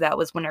in. So that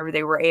was whenever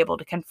they were able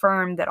to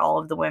confirm that all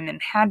of the women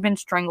had been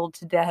strangled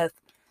to death.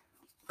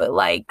 But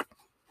like,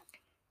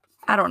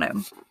 I don't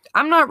know.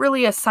 I'm not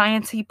really a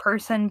sciencey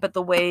person, but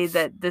the way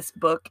that this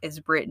book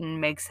is written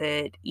makes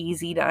it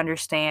easy to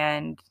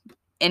understand,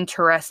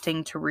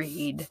 interesting to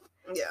read.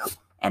 Yeah.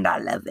 And I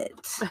love it.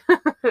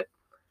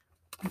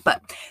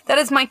 But that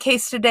is my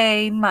case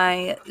today,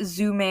 my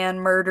Zoo Man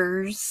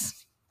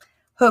murders.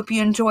 Hope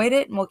you enjoyed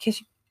it, and we'll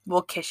kiss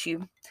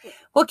you.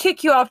 We'll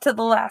kick you off to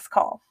the last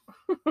call.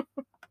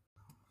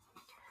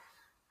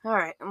 All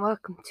right, and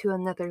welcome to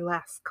another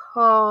last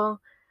call.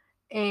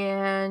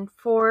 And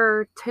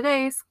for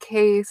today's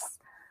case,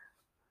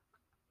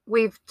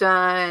 we've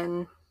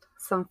done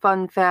some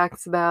fun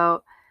facts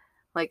about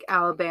like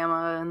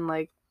Alabama and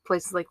like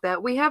places like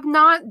that. We have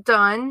not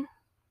done,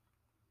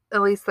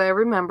 at least that I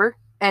remember,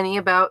 any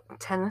about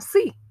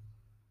Tennessee.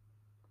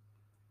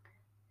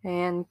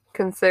 And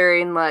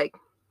considering like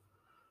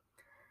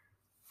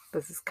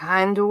this is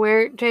kind of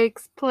where it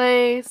takes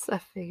place, I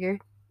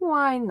figured,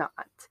 why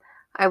not?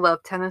 I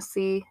love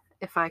Tennessee.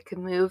 If I could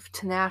move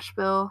to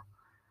Nashville,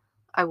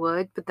 I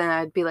would, but then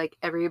I'd be like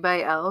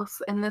everybody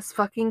else in this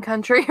fucking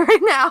country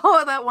right now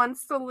that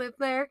wants to live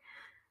there.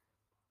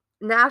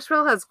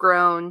 Nashville has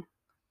grown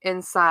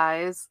in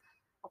size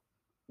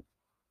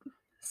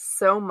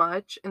so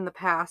much in the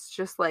past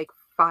just like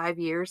 5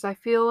 years, I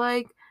feel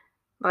like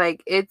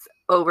it's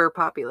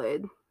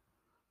overpopulated.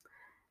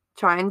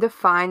 Trying to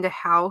find a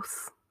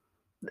house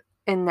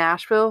in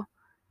Nashville,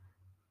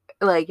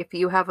 like if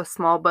you have a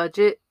small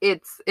budget,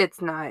 it's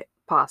not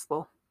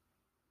possible.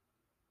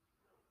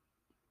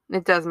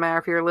 It doesn't matter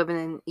if you're living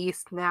in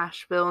East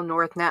Nashville,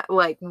 North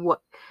like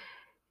what,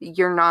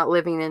 you're not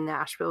living in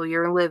Nashville.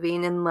 You're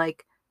living in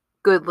like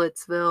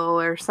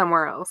Goodlettsville or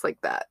somewhere else like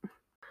that.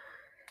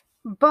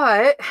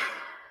 But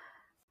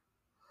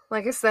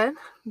like I said,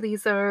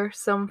 these are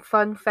some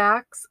fun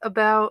facts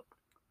about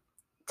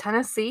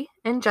Tennessee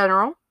in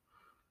general.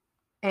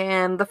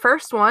 And the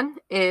first one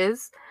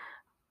is,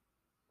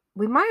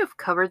 we might have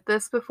covered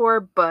this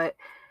before, but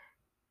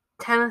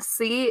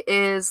Tennessee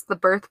is the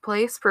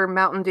birthplace for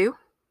Mountain Dew.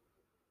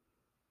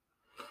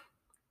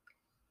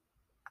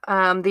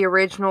 The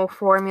original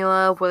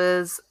formula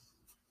was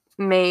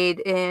made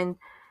in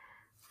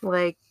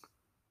like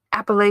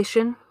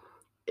Appalachian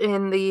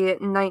in the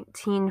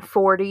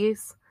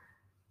 1940s.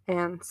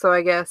 And so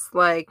I guess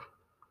like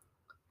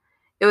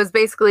it was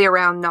basically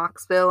around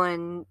Knoxville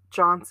and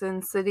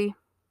Johnson City.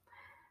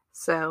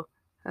 So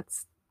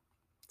that's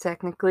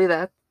technically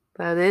that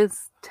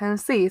is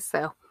Tennessee.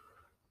 So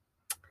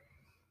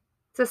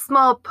it's a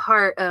small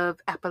part of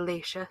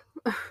Appalachia.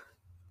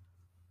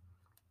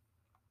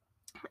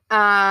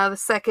 The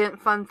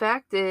second fun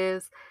fact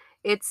is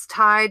it's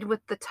tied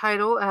with the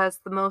title as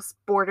the most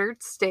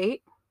bordered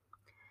state.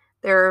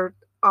 There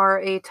are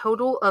a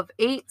total of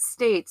 8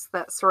 states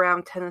that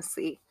surround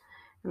Tennessee,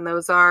 and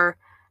those are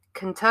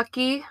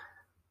Kentucky,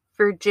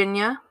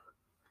 Virginia,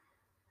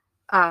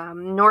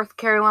 North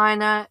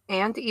Carolina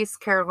and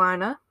East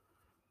Carolina,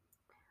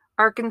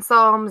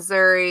 Arkansas,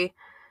 Missouri,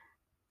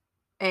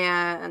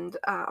 and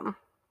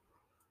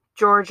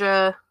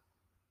Georgia.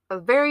 A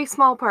very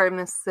small part of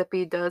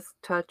Mississippi does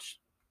touch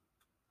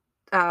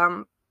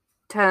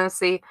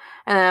Tennessee,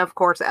 and then of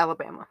course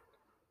Alabama.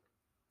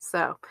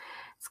 So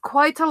it's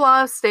quite a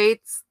lot of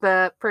states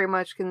that pretty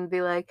much can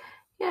be like,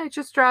 yeah,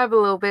 just drive a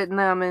little bit and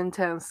then I'm in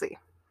Tennessee.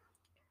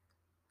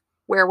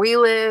 Where we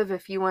live,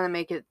 if you want to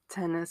make it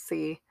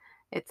Tennessee,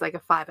 it's like a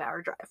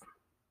 5-hour drive.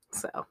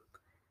 So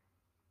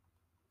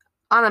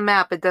on a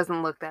map, it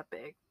doesn't look that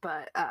big,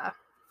 but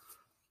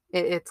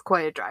it's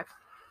quite a drive.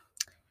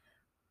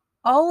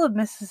 All of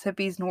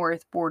Mississippi's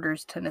north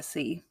borders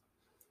Tennessee.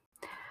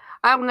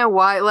 I don't know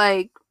why,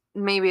 like,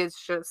 maybe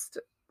it's just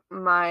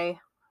my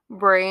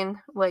brain,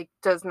 like,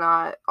 does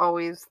not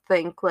always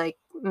think, like,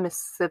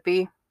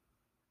 Mississippi,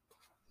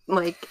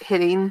 like,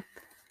 hitting.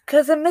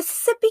 'Cause a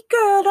Mississippi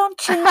girl don't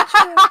change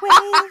her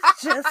ways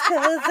just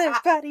 'cause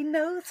everybody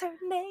knows her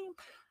name.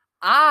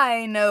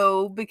 I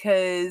know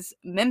because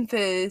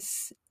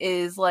Memphis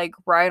is, like,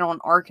 right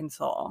on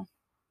Arkansas.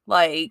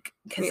 Like,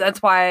 because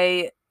that's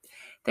why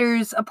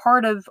there's a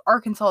part of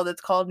Arkansas that's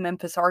called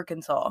Memphis,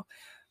 Arkansas.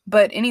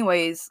 But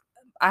anyways,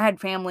 I had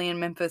family in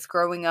Memphis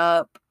growing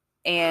up,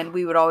 and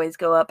we would always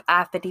go up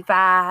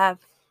I-55,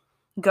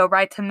 go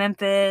right to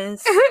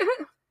Memphis.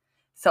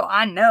 So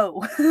I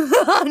know.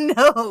 I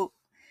know.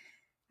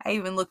 I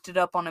even looked it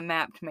up on a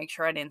map to make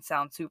sure I didn't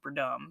sound super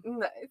dumb.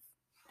 Nice.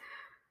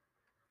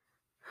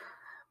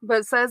 But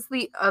it says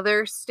the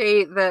other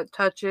state that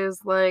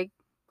touches like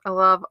a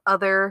lot of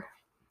other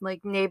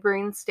like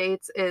neighboring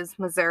states is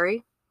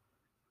Missouri.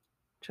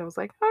 Which I was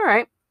like, all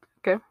right,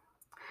 okay.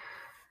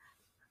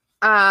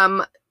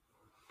 The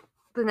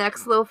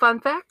next little fun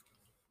fact: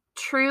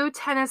 true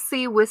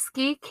Tennessee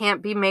whiskey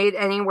can't be made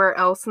anywhere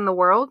else in the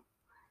world.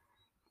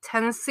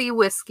 Tennessee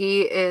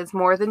whiskey is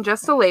more than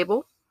just a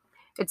label.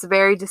 It's a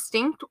very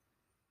distinct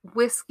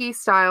whiskey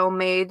style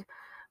made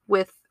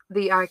with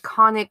the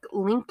iconic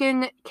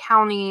Lincoln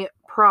County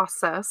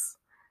process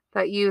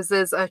that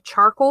uses a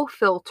charcoal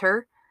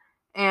filter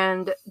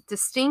and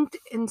distinct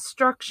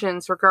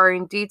instructions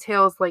regarding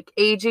details like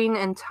aging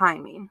and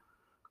timing.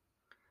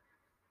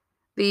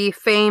 The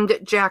famed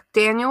Jack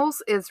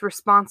Daniels is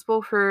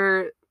responsible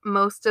for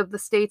most of the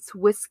state's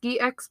whiskey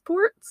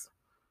exports,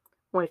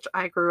 which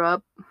I grew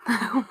up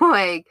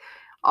like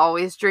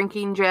always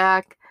drinking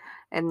Jack,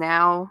 and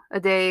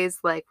nowadays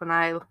like when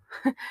I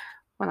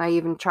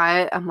even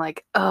try it, I'm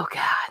like, oh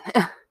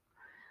god.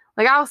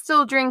 Like I'll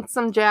still drink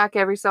some Jack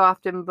every so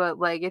often, but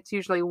like it's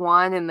usually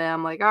one and then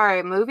I'm like, all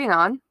right, moving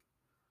on.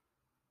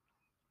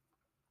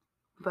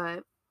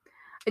 But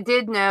I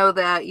did know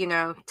that,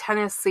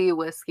 Tennessee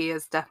whiskey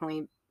is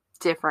definitely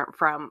different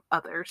from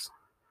others.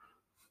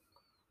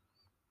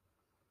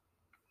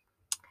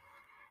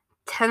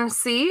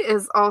 Tennessee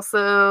is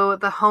also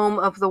the home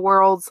of the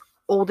world's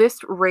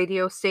oldest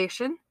radio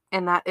station,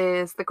 and that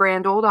is the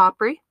Grand Ole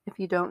Opry, if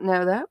you don't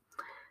know that.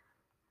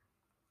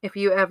 If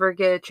you ever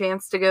get a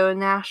chance to go to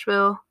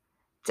Nashville,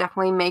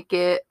 definitely make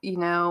it,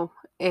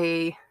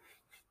 a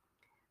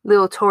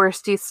little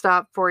touristy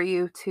stop for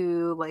you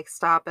to like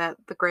stop at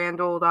the Grand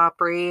Ole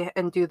Opry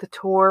and do the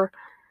tour.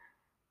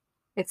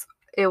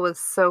 It was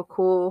so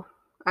cool.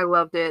 I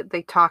loved it.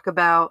 They talk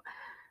about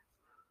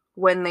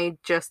when they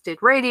just did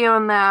radio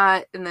and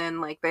that, and then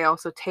like they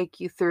also take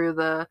you through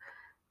the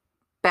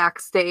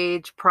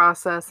backstage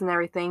process and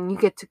everything. You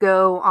get to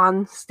go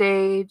on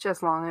stage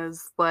as long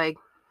as like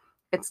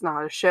it's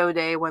not a show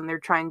day when they're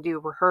trying to do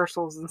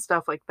rehearsals and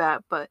stuff like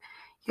that, but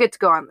you get to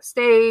go on the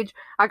stage.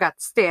 I got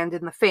to stand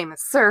in the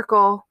famous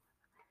circle.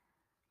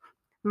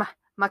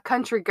 My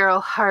country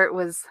girl heart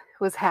was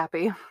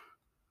happy.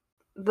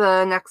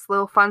 The next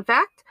little fun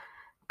fact: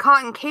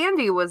 cotton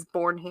candy was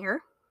born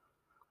here.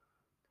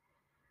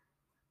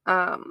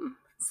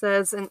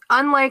 Says an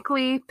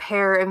unlikely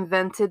pair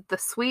invented the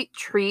sweet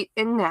treat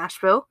in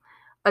Nashville,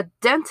 a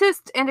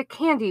dentist and a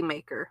candy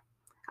maker.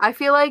 I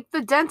feel like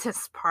the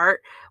dentist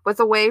part was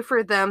a way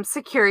for them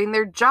securing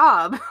their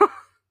job.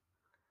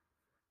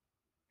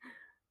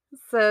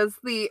 Says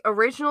the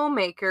original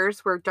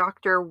makers were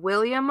Dr.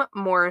 William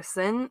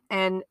Morrison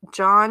and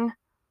John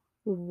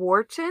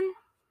Wharton,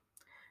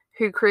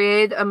 who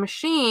created a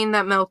machine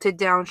that melted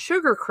down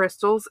sugar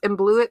crystals and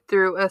blew it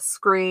through a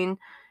screen,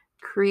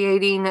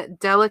 creating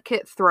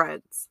delicate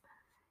threads.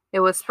 It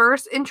was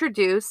first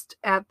introduced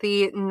at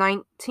the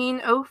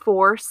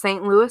 1904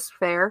 St. Louis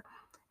Fair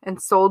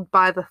and sold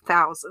by the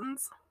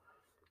thousands.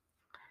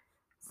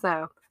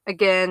 So,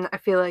 again, I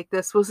feel like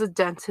this was a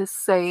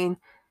dentist saying,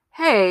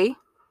 hey,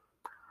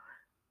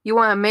 you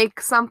want to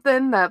make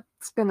something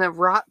that's going to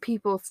rot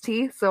people's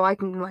teeth so I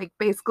can, like,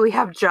 basically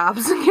have job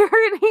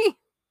security?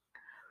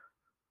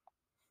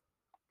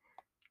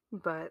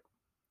 But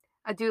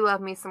I do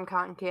love me some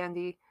cotton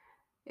candy.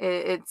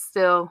 It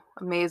still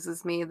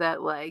amazes me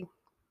that, like,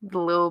 the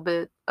little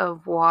bit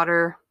of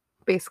water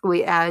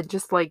basically added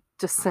just, like,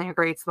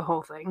 disintegrates the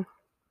whole thing.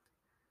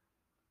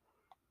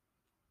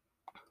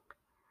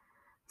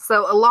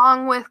 So,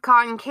 along with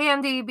cotton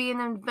candy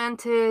being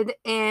invented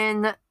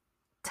in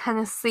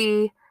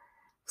Tennessee,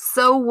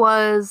 so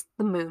was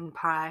the moon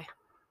pie.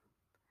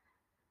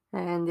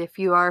 And if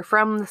you are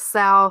from the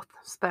South,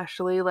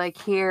 especially like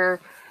here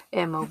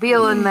in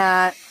Mobile and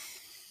that,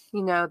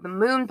 the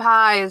moon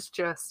pie is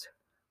just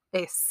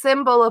a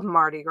symbol of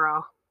Mardi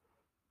Gras.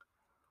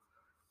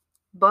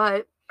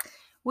 But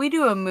we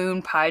do a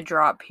moon pie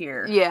drop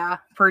here. Yeah.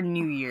 For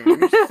New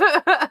Year's.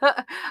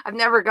 I've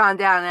never gone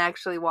down and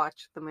actually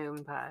watched the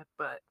moon pie,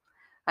 but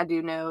I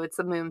do know it's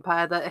a moon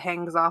pie that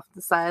hangs off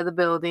the side of the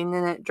building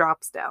and it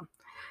drops down.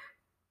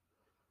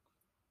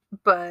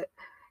 But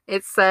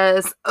it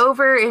says,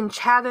 over in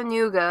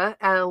Chattanooga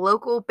at a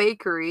local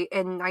bakery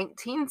in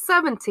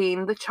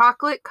 1917, the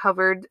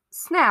chocolate-covered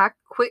snack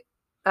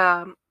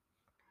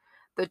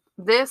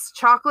this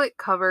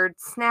chocolate-covered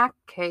snack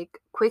cake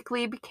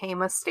quickly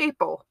became a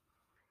staple.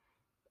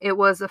 It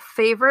was a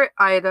favorite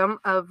item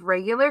of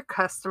regular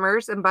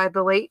customers, and by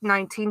the late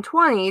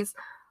 1920s,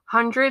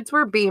 hundreds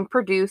were being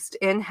produced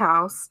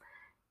in-house.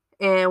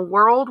 In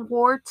World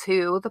War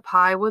II, the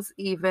pie was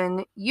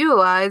even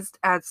utilized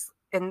as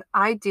an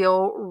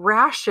ideal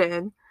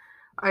ration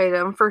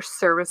item for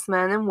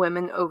servicemen and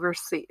women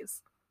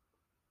overseas.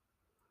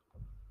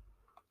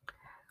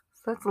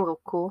 So that's a little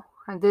cool.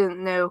 I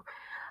didn't know.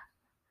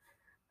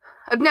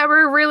 I've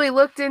never really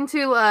looked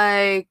into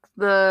like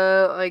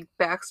the like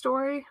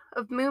backstory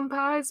of moon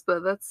pies,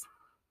 but that's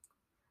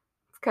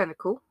kind of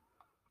cool.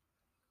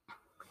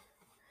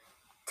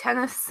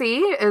 Tennessee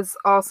is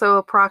also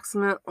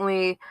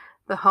approximately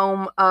the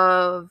home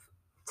of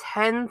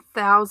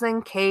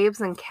 10,000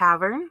 caves and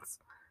caverns.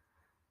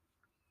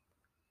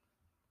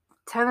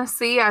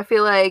 Tennessee, I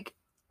feel like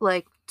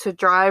to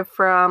drive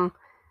from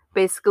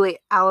basically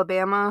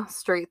Alabama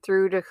straight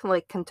through to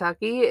like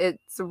Kentucky,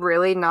 it's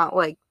really not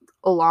like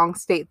a long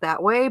state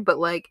that way, but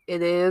like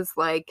it is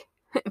like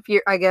if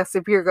you're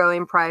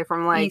going probably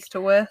from like east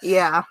to west.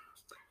 Yeah.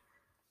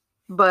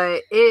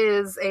 But it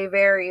is a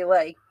very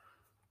like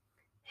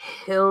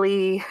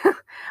hilly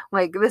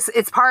like this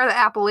it's part of the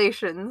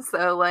Appalachians,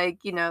 so like,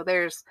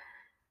 there's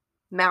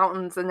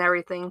mountains and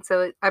everything.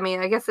 So I mean,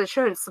 I guess it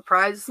shouldn't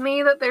surprise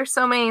me that there's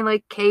so many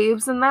like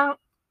caves and that.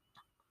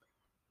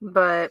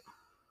 But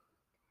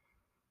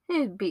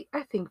I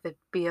think that'd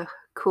be a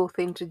cool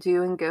thing to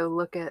do and go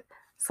look at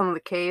some of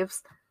the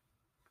caves.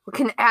 We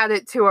can add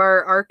it to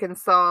our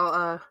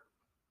Arkansas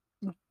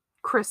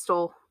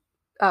crystal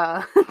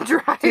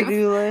drive.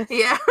 To-do list.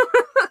 Yeah.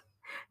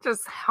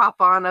 Just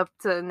hop on up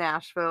to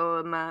Nashville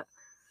and that.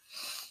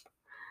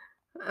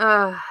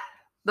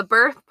 The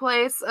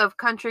birthplace of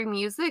country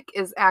music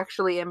is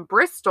actually in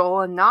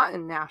Bristol and not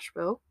in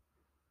Nashville.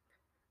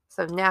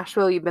 So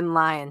Nashville, you've been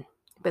lying.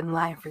 You've been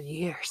lying for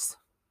years.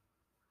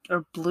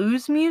 Or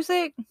blues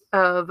music?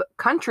 Of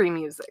country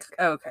music.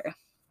 Okay.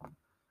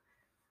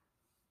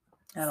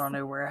 I don't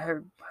know where I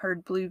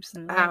heard blues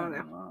and I don't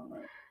know.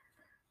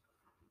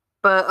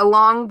 But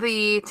along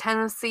the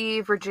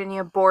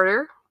Tennessee-Virginia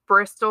border,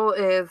 Bristol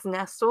is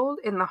nestled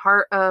in the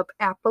heart of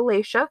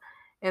Appalachia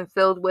and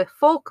filled with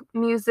folk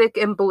music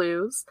and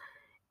blues.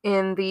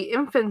 In the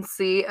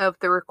infancy of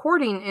the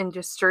recording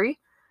industry,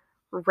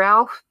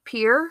 Ralph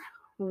Peer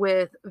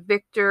with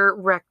Victor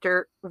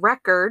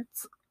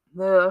Records,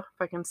 if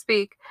I can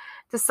speak,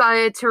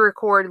 decided to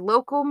record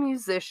local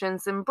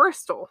musicians in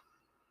Bristol.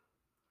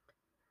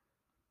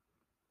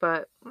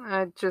 But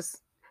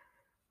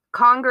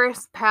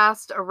Congress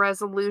passed a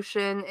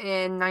resolution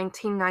in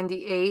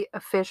 1998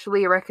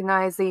 officially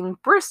recognizing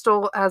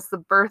Bristol as the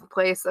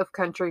birthplace of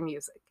country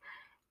music.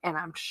 And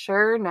I'm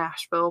sure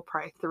Nashville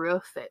probably threw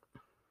a fit.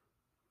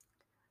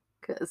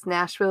 Because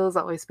Nashville has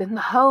always been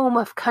the home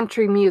of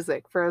country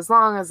music for as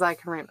long as I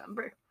can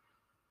remember.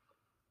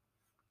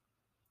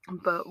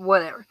 But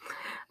whatever.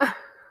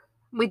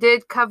 We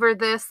did cover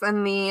this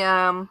in the,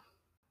 it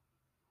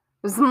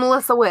was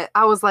Melissa Witt.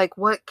 I was like,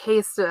 what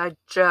case did I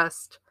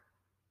just,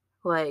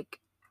 go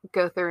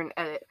through and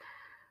edit?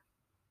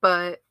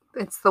 But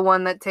it's the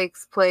one that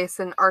takes place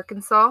in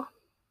Arkansas.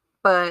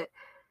 But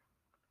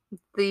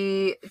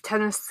the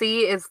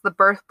Tennessee is the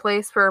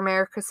birthplace for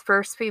America's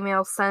first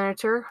female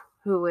senator,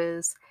 who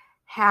is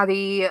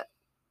Hattie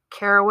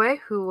Caraway,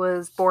 who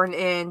was born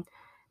in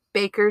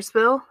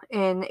Bakersville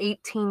in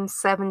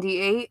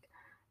 1878.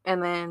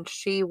 And then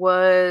she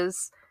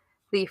was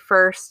the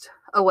first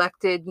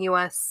elected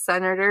U.S.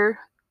 senator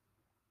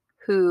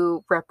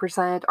who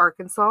represented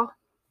Arkansas.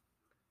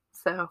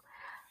 So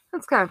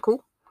that's kind of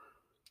cool.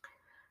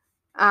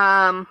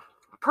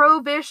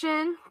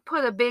 Prohibition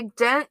put a big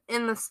dent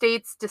in the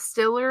state's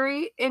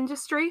distillery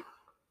industry.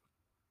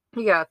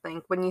 You gotta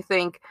think, when you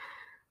think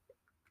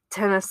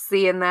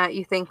Tennessee and that,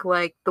 you think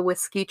like the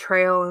whiskey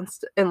trail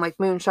and like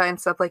moonshine,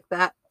 stuff like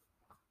that.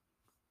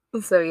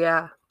 So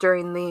yeah,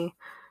 during the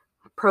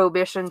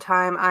Prohibition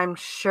time, I'm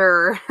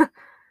sure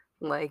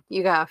like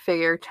you gotta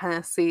figure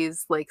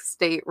Tennessee's like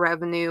state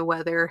revenue,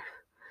 whether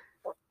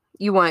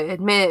you want to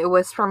admit it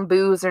was from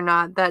booze or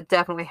not, that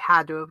definitely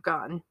had to have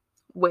gone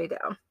way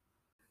down.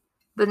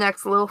 The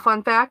next little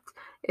fun fact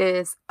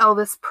is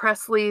Elvis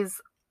Presley's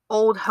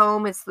old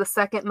home is the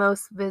second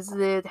most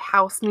visited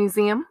house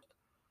museum.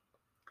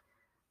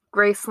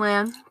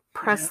 Graceland,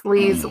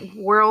 Presley's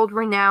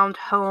world-renowned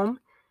home,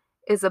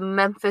 is a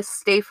Memphis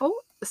staple.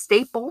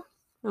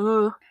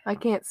 I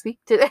can't speak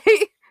today.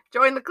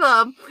 Join the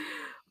club.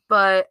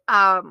 But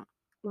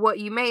what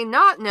you may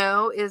not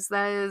know is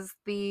that it is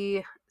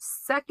the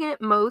second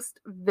most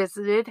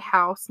visited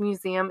house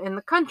museum in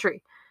the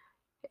country.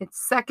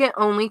 It's second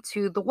only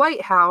to the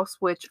White House,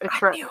 which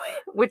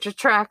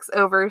attracts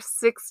over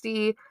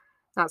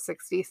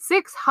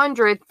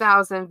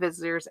 600,000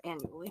 visitors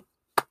annually.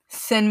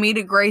 Send me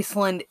to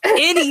Graceland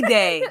any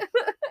day.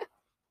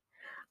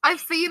 I've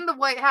seen the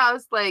White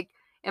House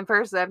in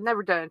person. I've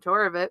never done a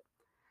tour of it.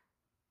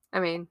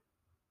 I mean,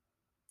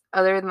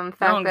 other than the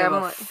fact I don't give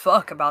a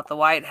fuck about the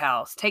White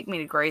House. Take me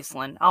to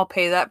Graceland. I'll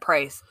pay that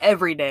price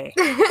every day.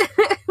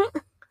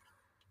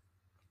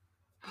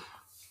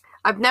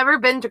 I've never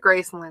been to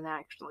Graceland,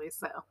 actually,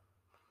 so.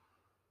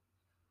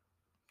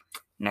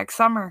 Next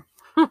summer.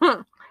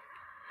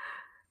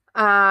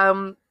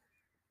 Tin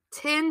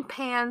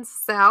Pan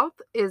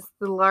South is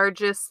the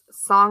largest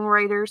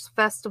songwriters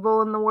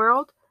festival in the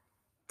world.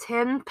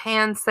 Tin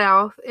Pan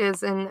South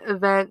is an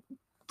event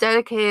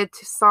dedicated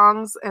to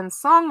songs and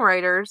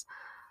songwriters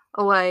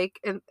alike,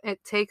 and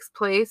it takes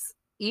place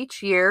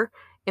each year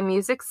in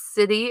Music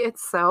City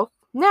itself,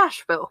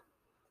 Nashville.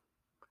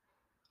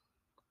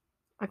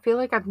 I feel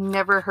like I've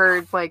never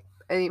heard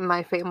any of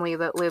my family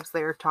that lives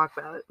there talk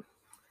about it.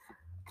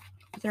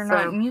 They're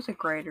not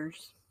music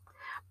writers.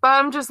 But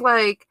I'm just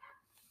like,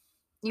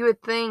 you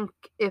would think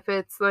if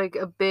it's like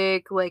a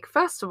big like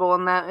festival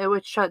and that it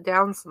would shut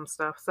down some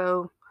stuff.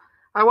 So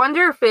I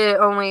wonder if it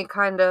only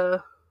kind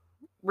of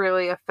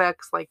really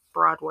affects like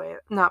Broadway,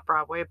 not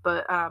Broadway,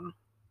 but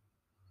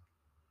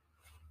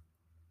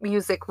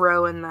Music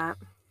Row and that.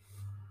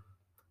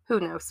 Who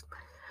knows?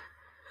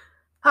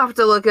 I'll have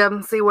to look up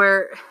and see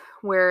where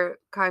it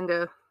kind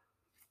of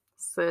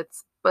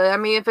sits. But I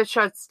mean, if it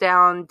shuts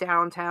down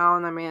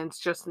downtown, I mean, it's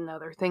just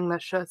another thing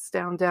that shuts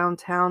down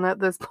downtown at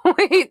this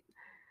point.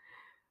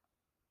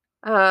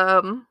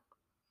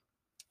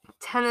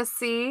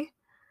 Tennessee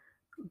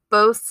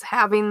boasts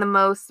having the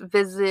most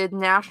visited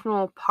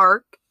national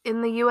park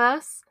in the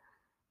U.S.,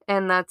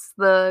 and that's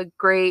the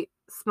Great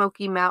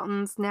Smoky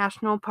Mountains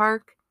National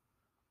Park.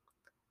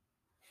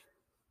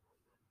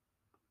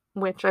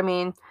 Which, I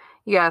mean,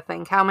 you gotta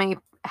think how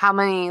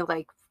many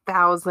like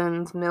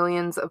thousands,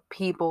 millions of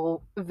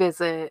people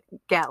visit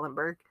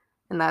Gatlinburg,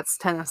 and that's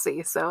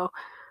Tennessee. So,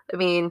 I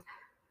mean,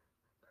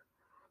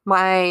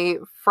 my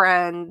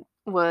friend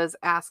was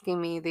asking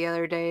me the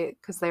other day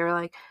because they were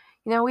like,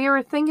 we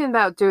were thinking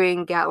about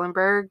doing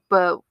Gatlinburg,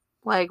 but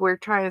like we're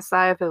trying to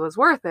decide if it was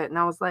worth it. And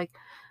I was like,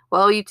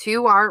 well, you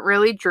two aren't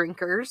really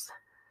drinkers.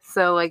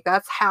 So like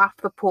that's half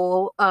the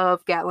pull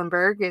of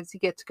Gatlinburg is you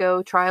get to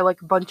go try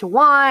like a bunch of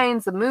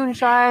wines and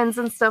moonshines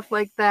and stuff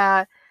like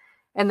that.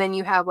 And then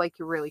you have like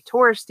your really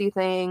touristy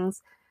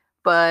things.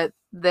 But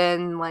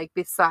then like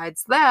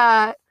besides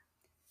that,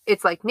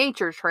 it's like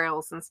nature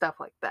trails and stuff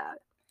like that.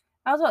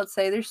 I was about to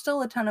say, there's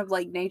still a ton of,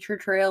 like, nature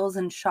trails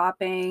and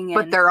shopping.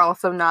 But they're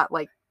also not,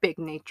 like, big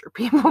nature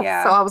people.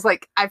 Yeah. So I was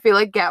like, I feel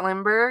like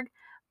Gatlinburg,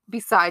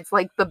 besides,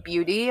 like, the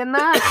beauty in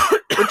that,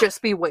 would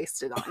just be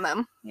wasted on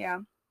them. Yeah.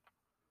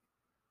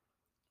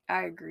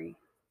 I agree.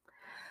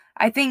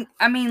 I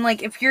mean,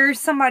 like, if you're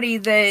somebody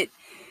that,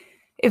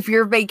 if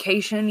you're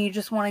vacation, you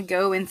just want to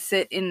go and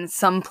sit in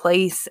some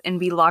place and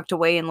be locked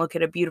away and look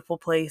at a beautiful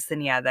place,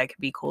 then yeah, that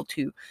could be cool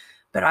too.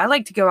 But I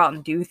like to go out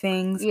and do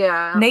things.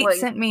 Yeah. Nate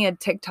sent me a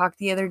TikTok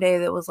the other day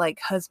that was like,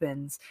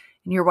 husbands,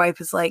 and your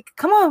wife is like,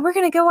 come on, we're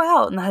going to go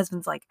out. And the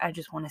husband's like, I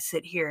just want to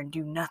sit here and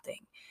do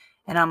nothing.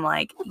 And I'm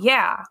like,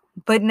 yeah,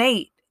 but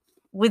Nate,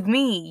 with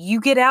me,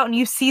 you get out and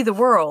you see the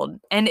world.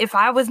 And if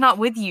I was not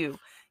with you,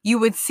 you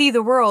would see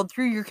the world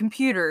through your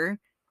computer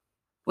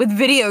with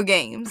video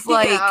games.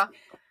 Like, yeah.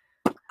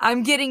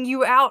 I'm getting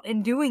you out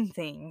and doing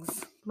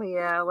things.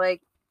 Yeah,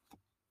 like,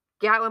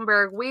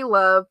 Gatlinburg, we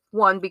love,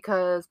 one,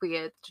 because we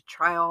get to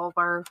try all of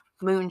our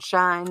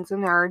moonshines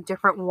and our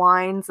different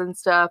wines and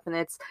stuff, and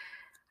it's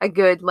a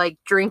good, like,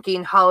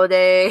 drinking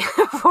holiday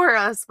for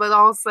us, but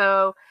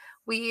also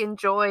we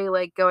enjoy,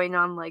 like, going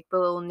on, like, the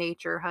little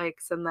nature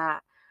hikes and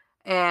that.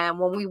 And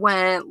when we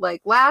went,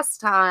 like,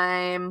 last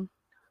time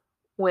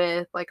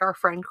with, like, our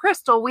friend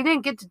Crystal, we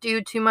didn't get to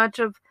do too much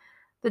of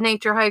the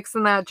nature hikes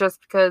and that just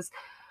because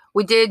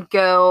we did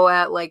go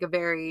at, like, a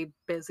very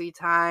busy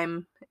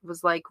time. It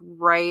was, like,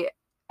 right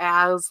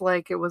as,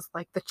 like, it was,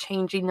 like, the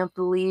changing of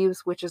the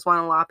leaves, which is when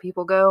a lot of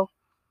people go.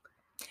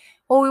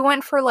 Well, we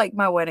went for, like,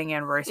 my wedding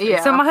anniversary.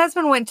 Yeah. So my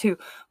husband went too.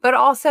 But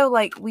also,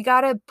 like, we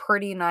got a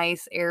pretty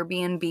nice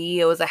Airbnb.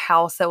 It was a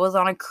house that was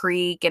on a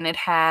creek, and it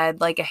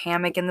had, like, a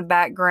hammock in the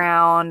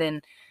background.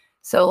 And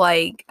so,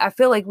 like, I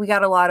feel like we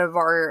got a lot of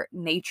our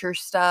nature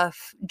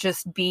stuff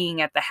just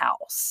being at the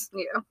house.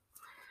 Yeah.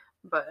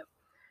 But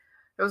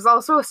it was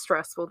also a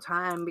stressful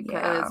time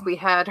because we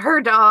had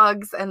her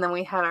dogs and then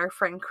we had our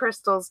friend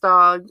Crystal's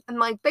dog, and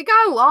like they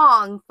got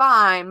along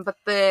fine, but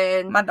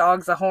then my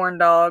dog's a horn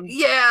dog.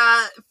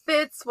 Yeah,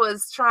 Fitz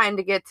was trying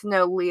to get to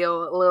know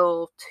Leo a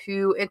little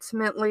too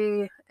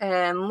intimately,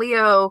 and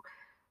Leo,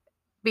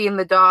 being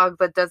the dog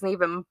that doesn't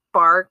even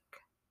bark,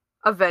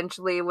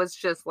 eventually was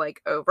just like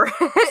over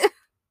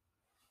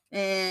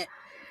it.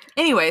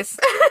 Anyways.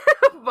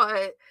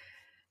 But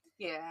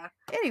yeah.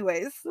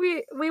 Anyways,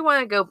 we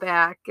want to go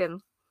back and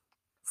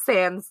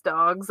sans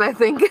dogs, I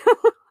think.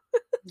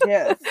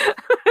 Yes.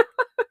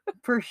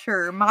 For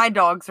sure. My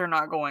dogs are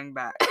not going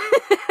back.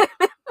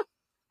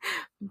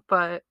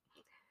 But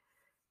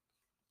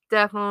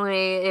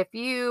definitely, if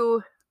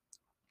you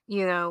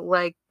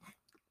like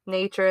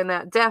nature and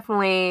that,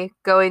 definitely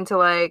going to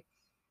like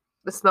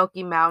the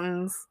Smoky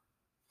Mountains.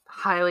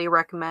 Highly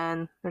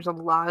recommend. There's a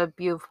lot of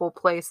beautiful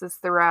places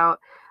throughout.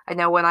 I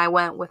know when I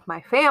went with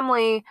my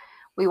family,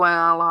 we went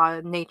on a lot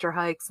of nature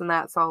hikes and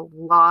that, saw a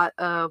lot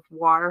of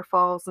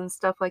waterfalls and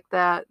stuff like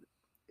that.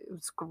 It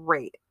was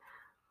great.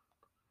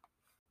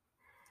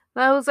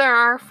 Those are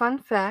our fun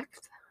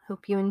facts.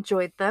 Hope you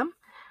enjoyed them.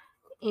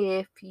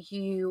 If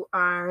you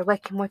are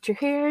liking what you're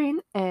hearing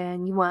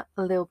and you want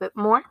a little bit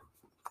more,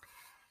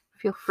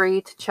 feel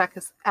free to check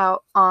us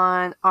out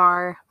on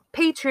our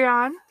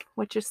Patreon,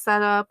 which is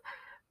set up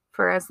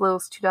for as little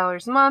as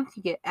 $2 a month.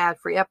 You get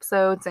ad-free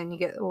episodes and you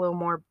get a little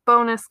more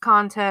bonus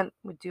content.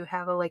 We do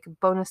have a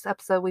bonus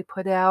episode we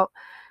put out.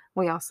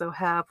 We also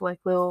have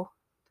little,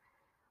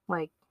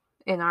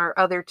 in our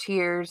other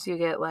tiers, you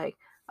get a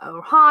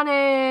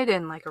haunted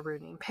and a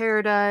ruining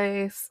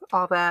paradise,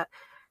 all that.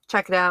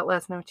 Check it out. Let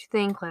us know what you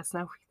think. Let us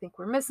know if you think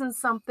we're missing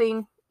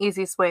something.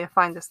 Easiest way to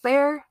find us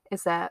there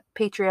is at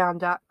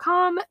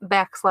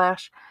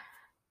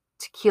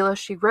patreon.com/tequila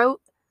she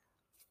wrote,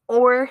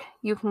 or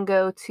you can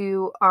go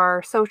to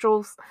our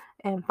socials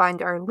and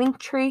find our link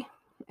tree,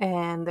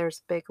 and there's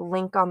a big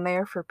link on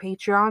there for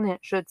Patreon, and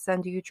it should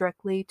send you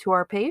directly to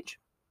our page.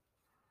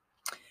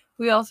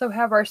 We also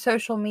have our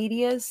social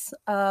medias.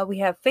 We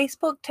have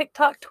Facebook,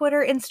 TikTok,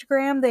 Twitter,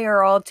 Instagram. They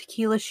are all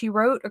Tequila She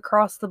Wrote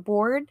across the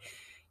board.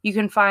 You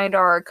can find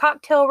our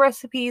cocktail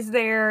recipes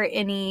there,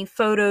 any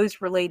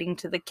photos relating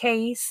to the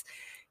case.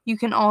 You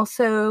can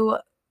also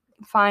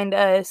find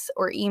us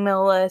or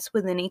email us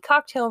with any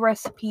cocktail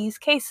recipes,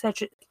 case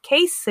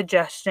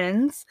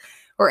suggestions,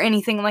 or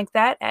anything like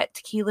that at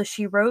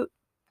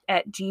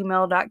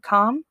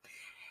tequilashewrote@gmail.com.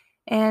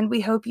 And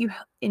we hope you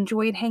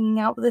enjoyed hanging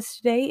out with us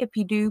today. If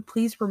you do,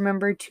 please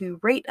remember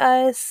to rate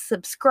us,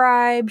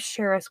 subscribe,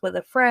 share us with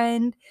a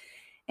friend,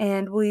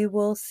 and we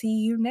will see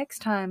you next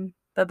time.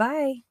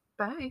 Bye-bye.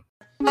 Bye.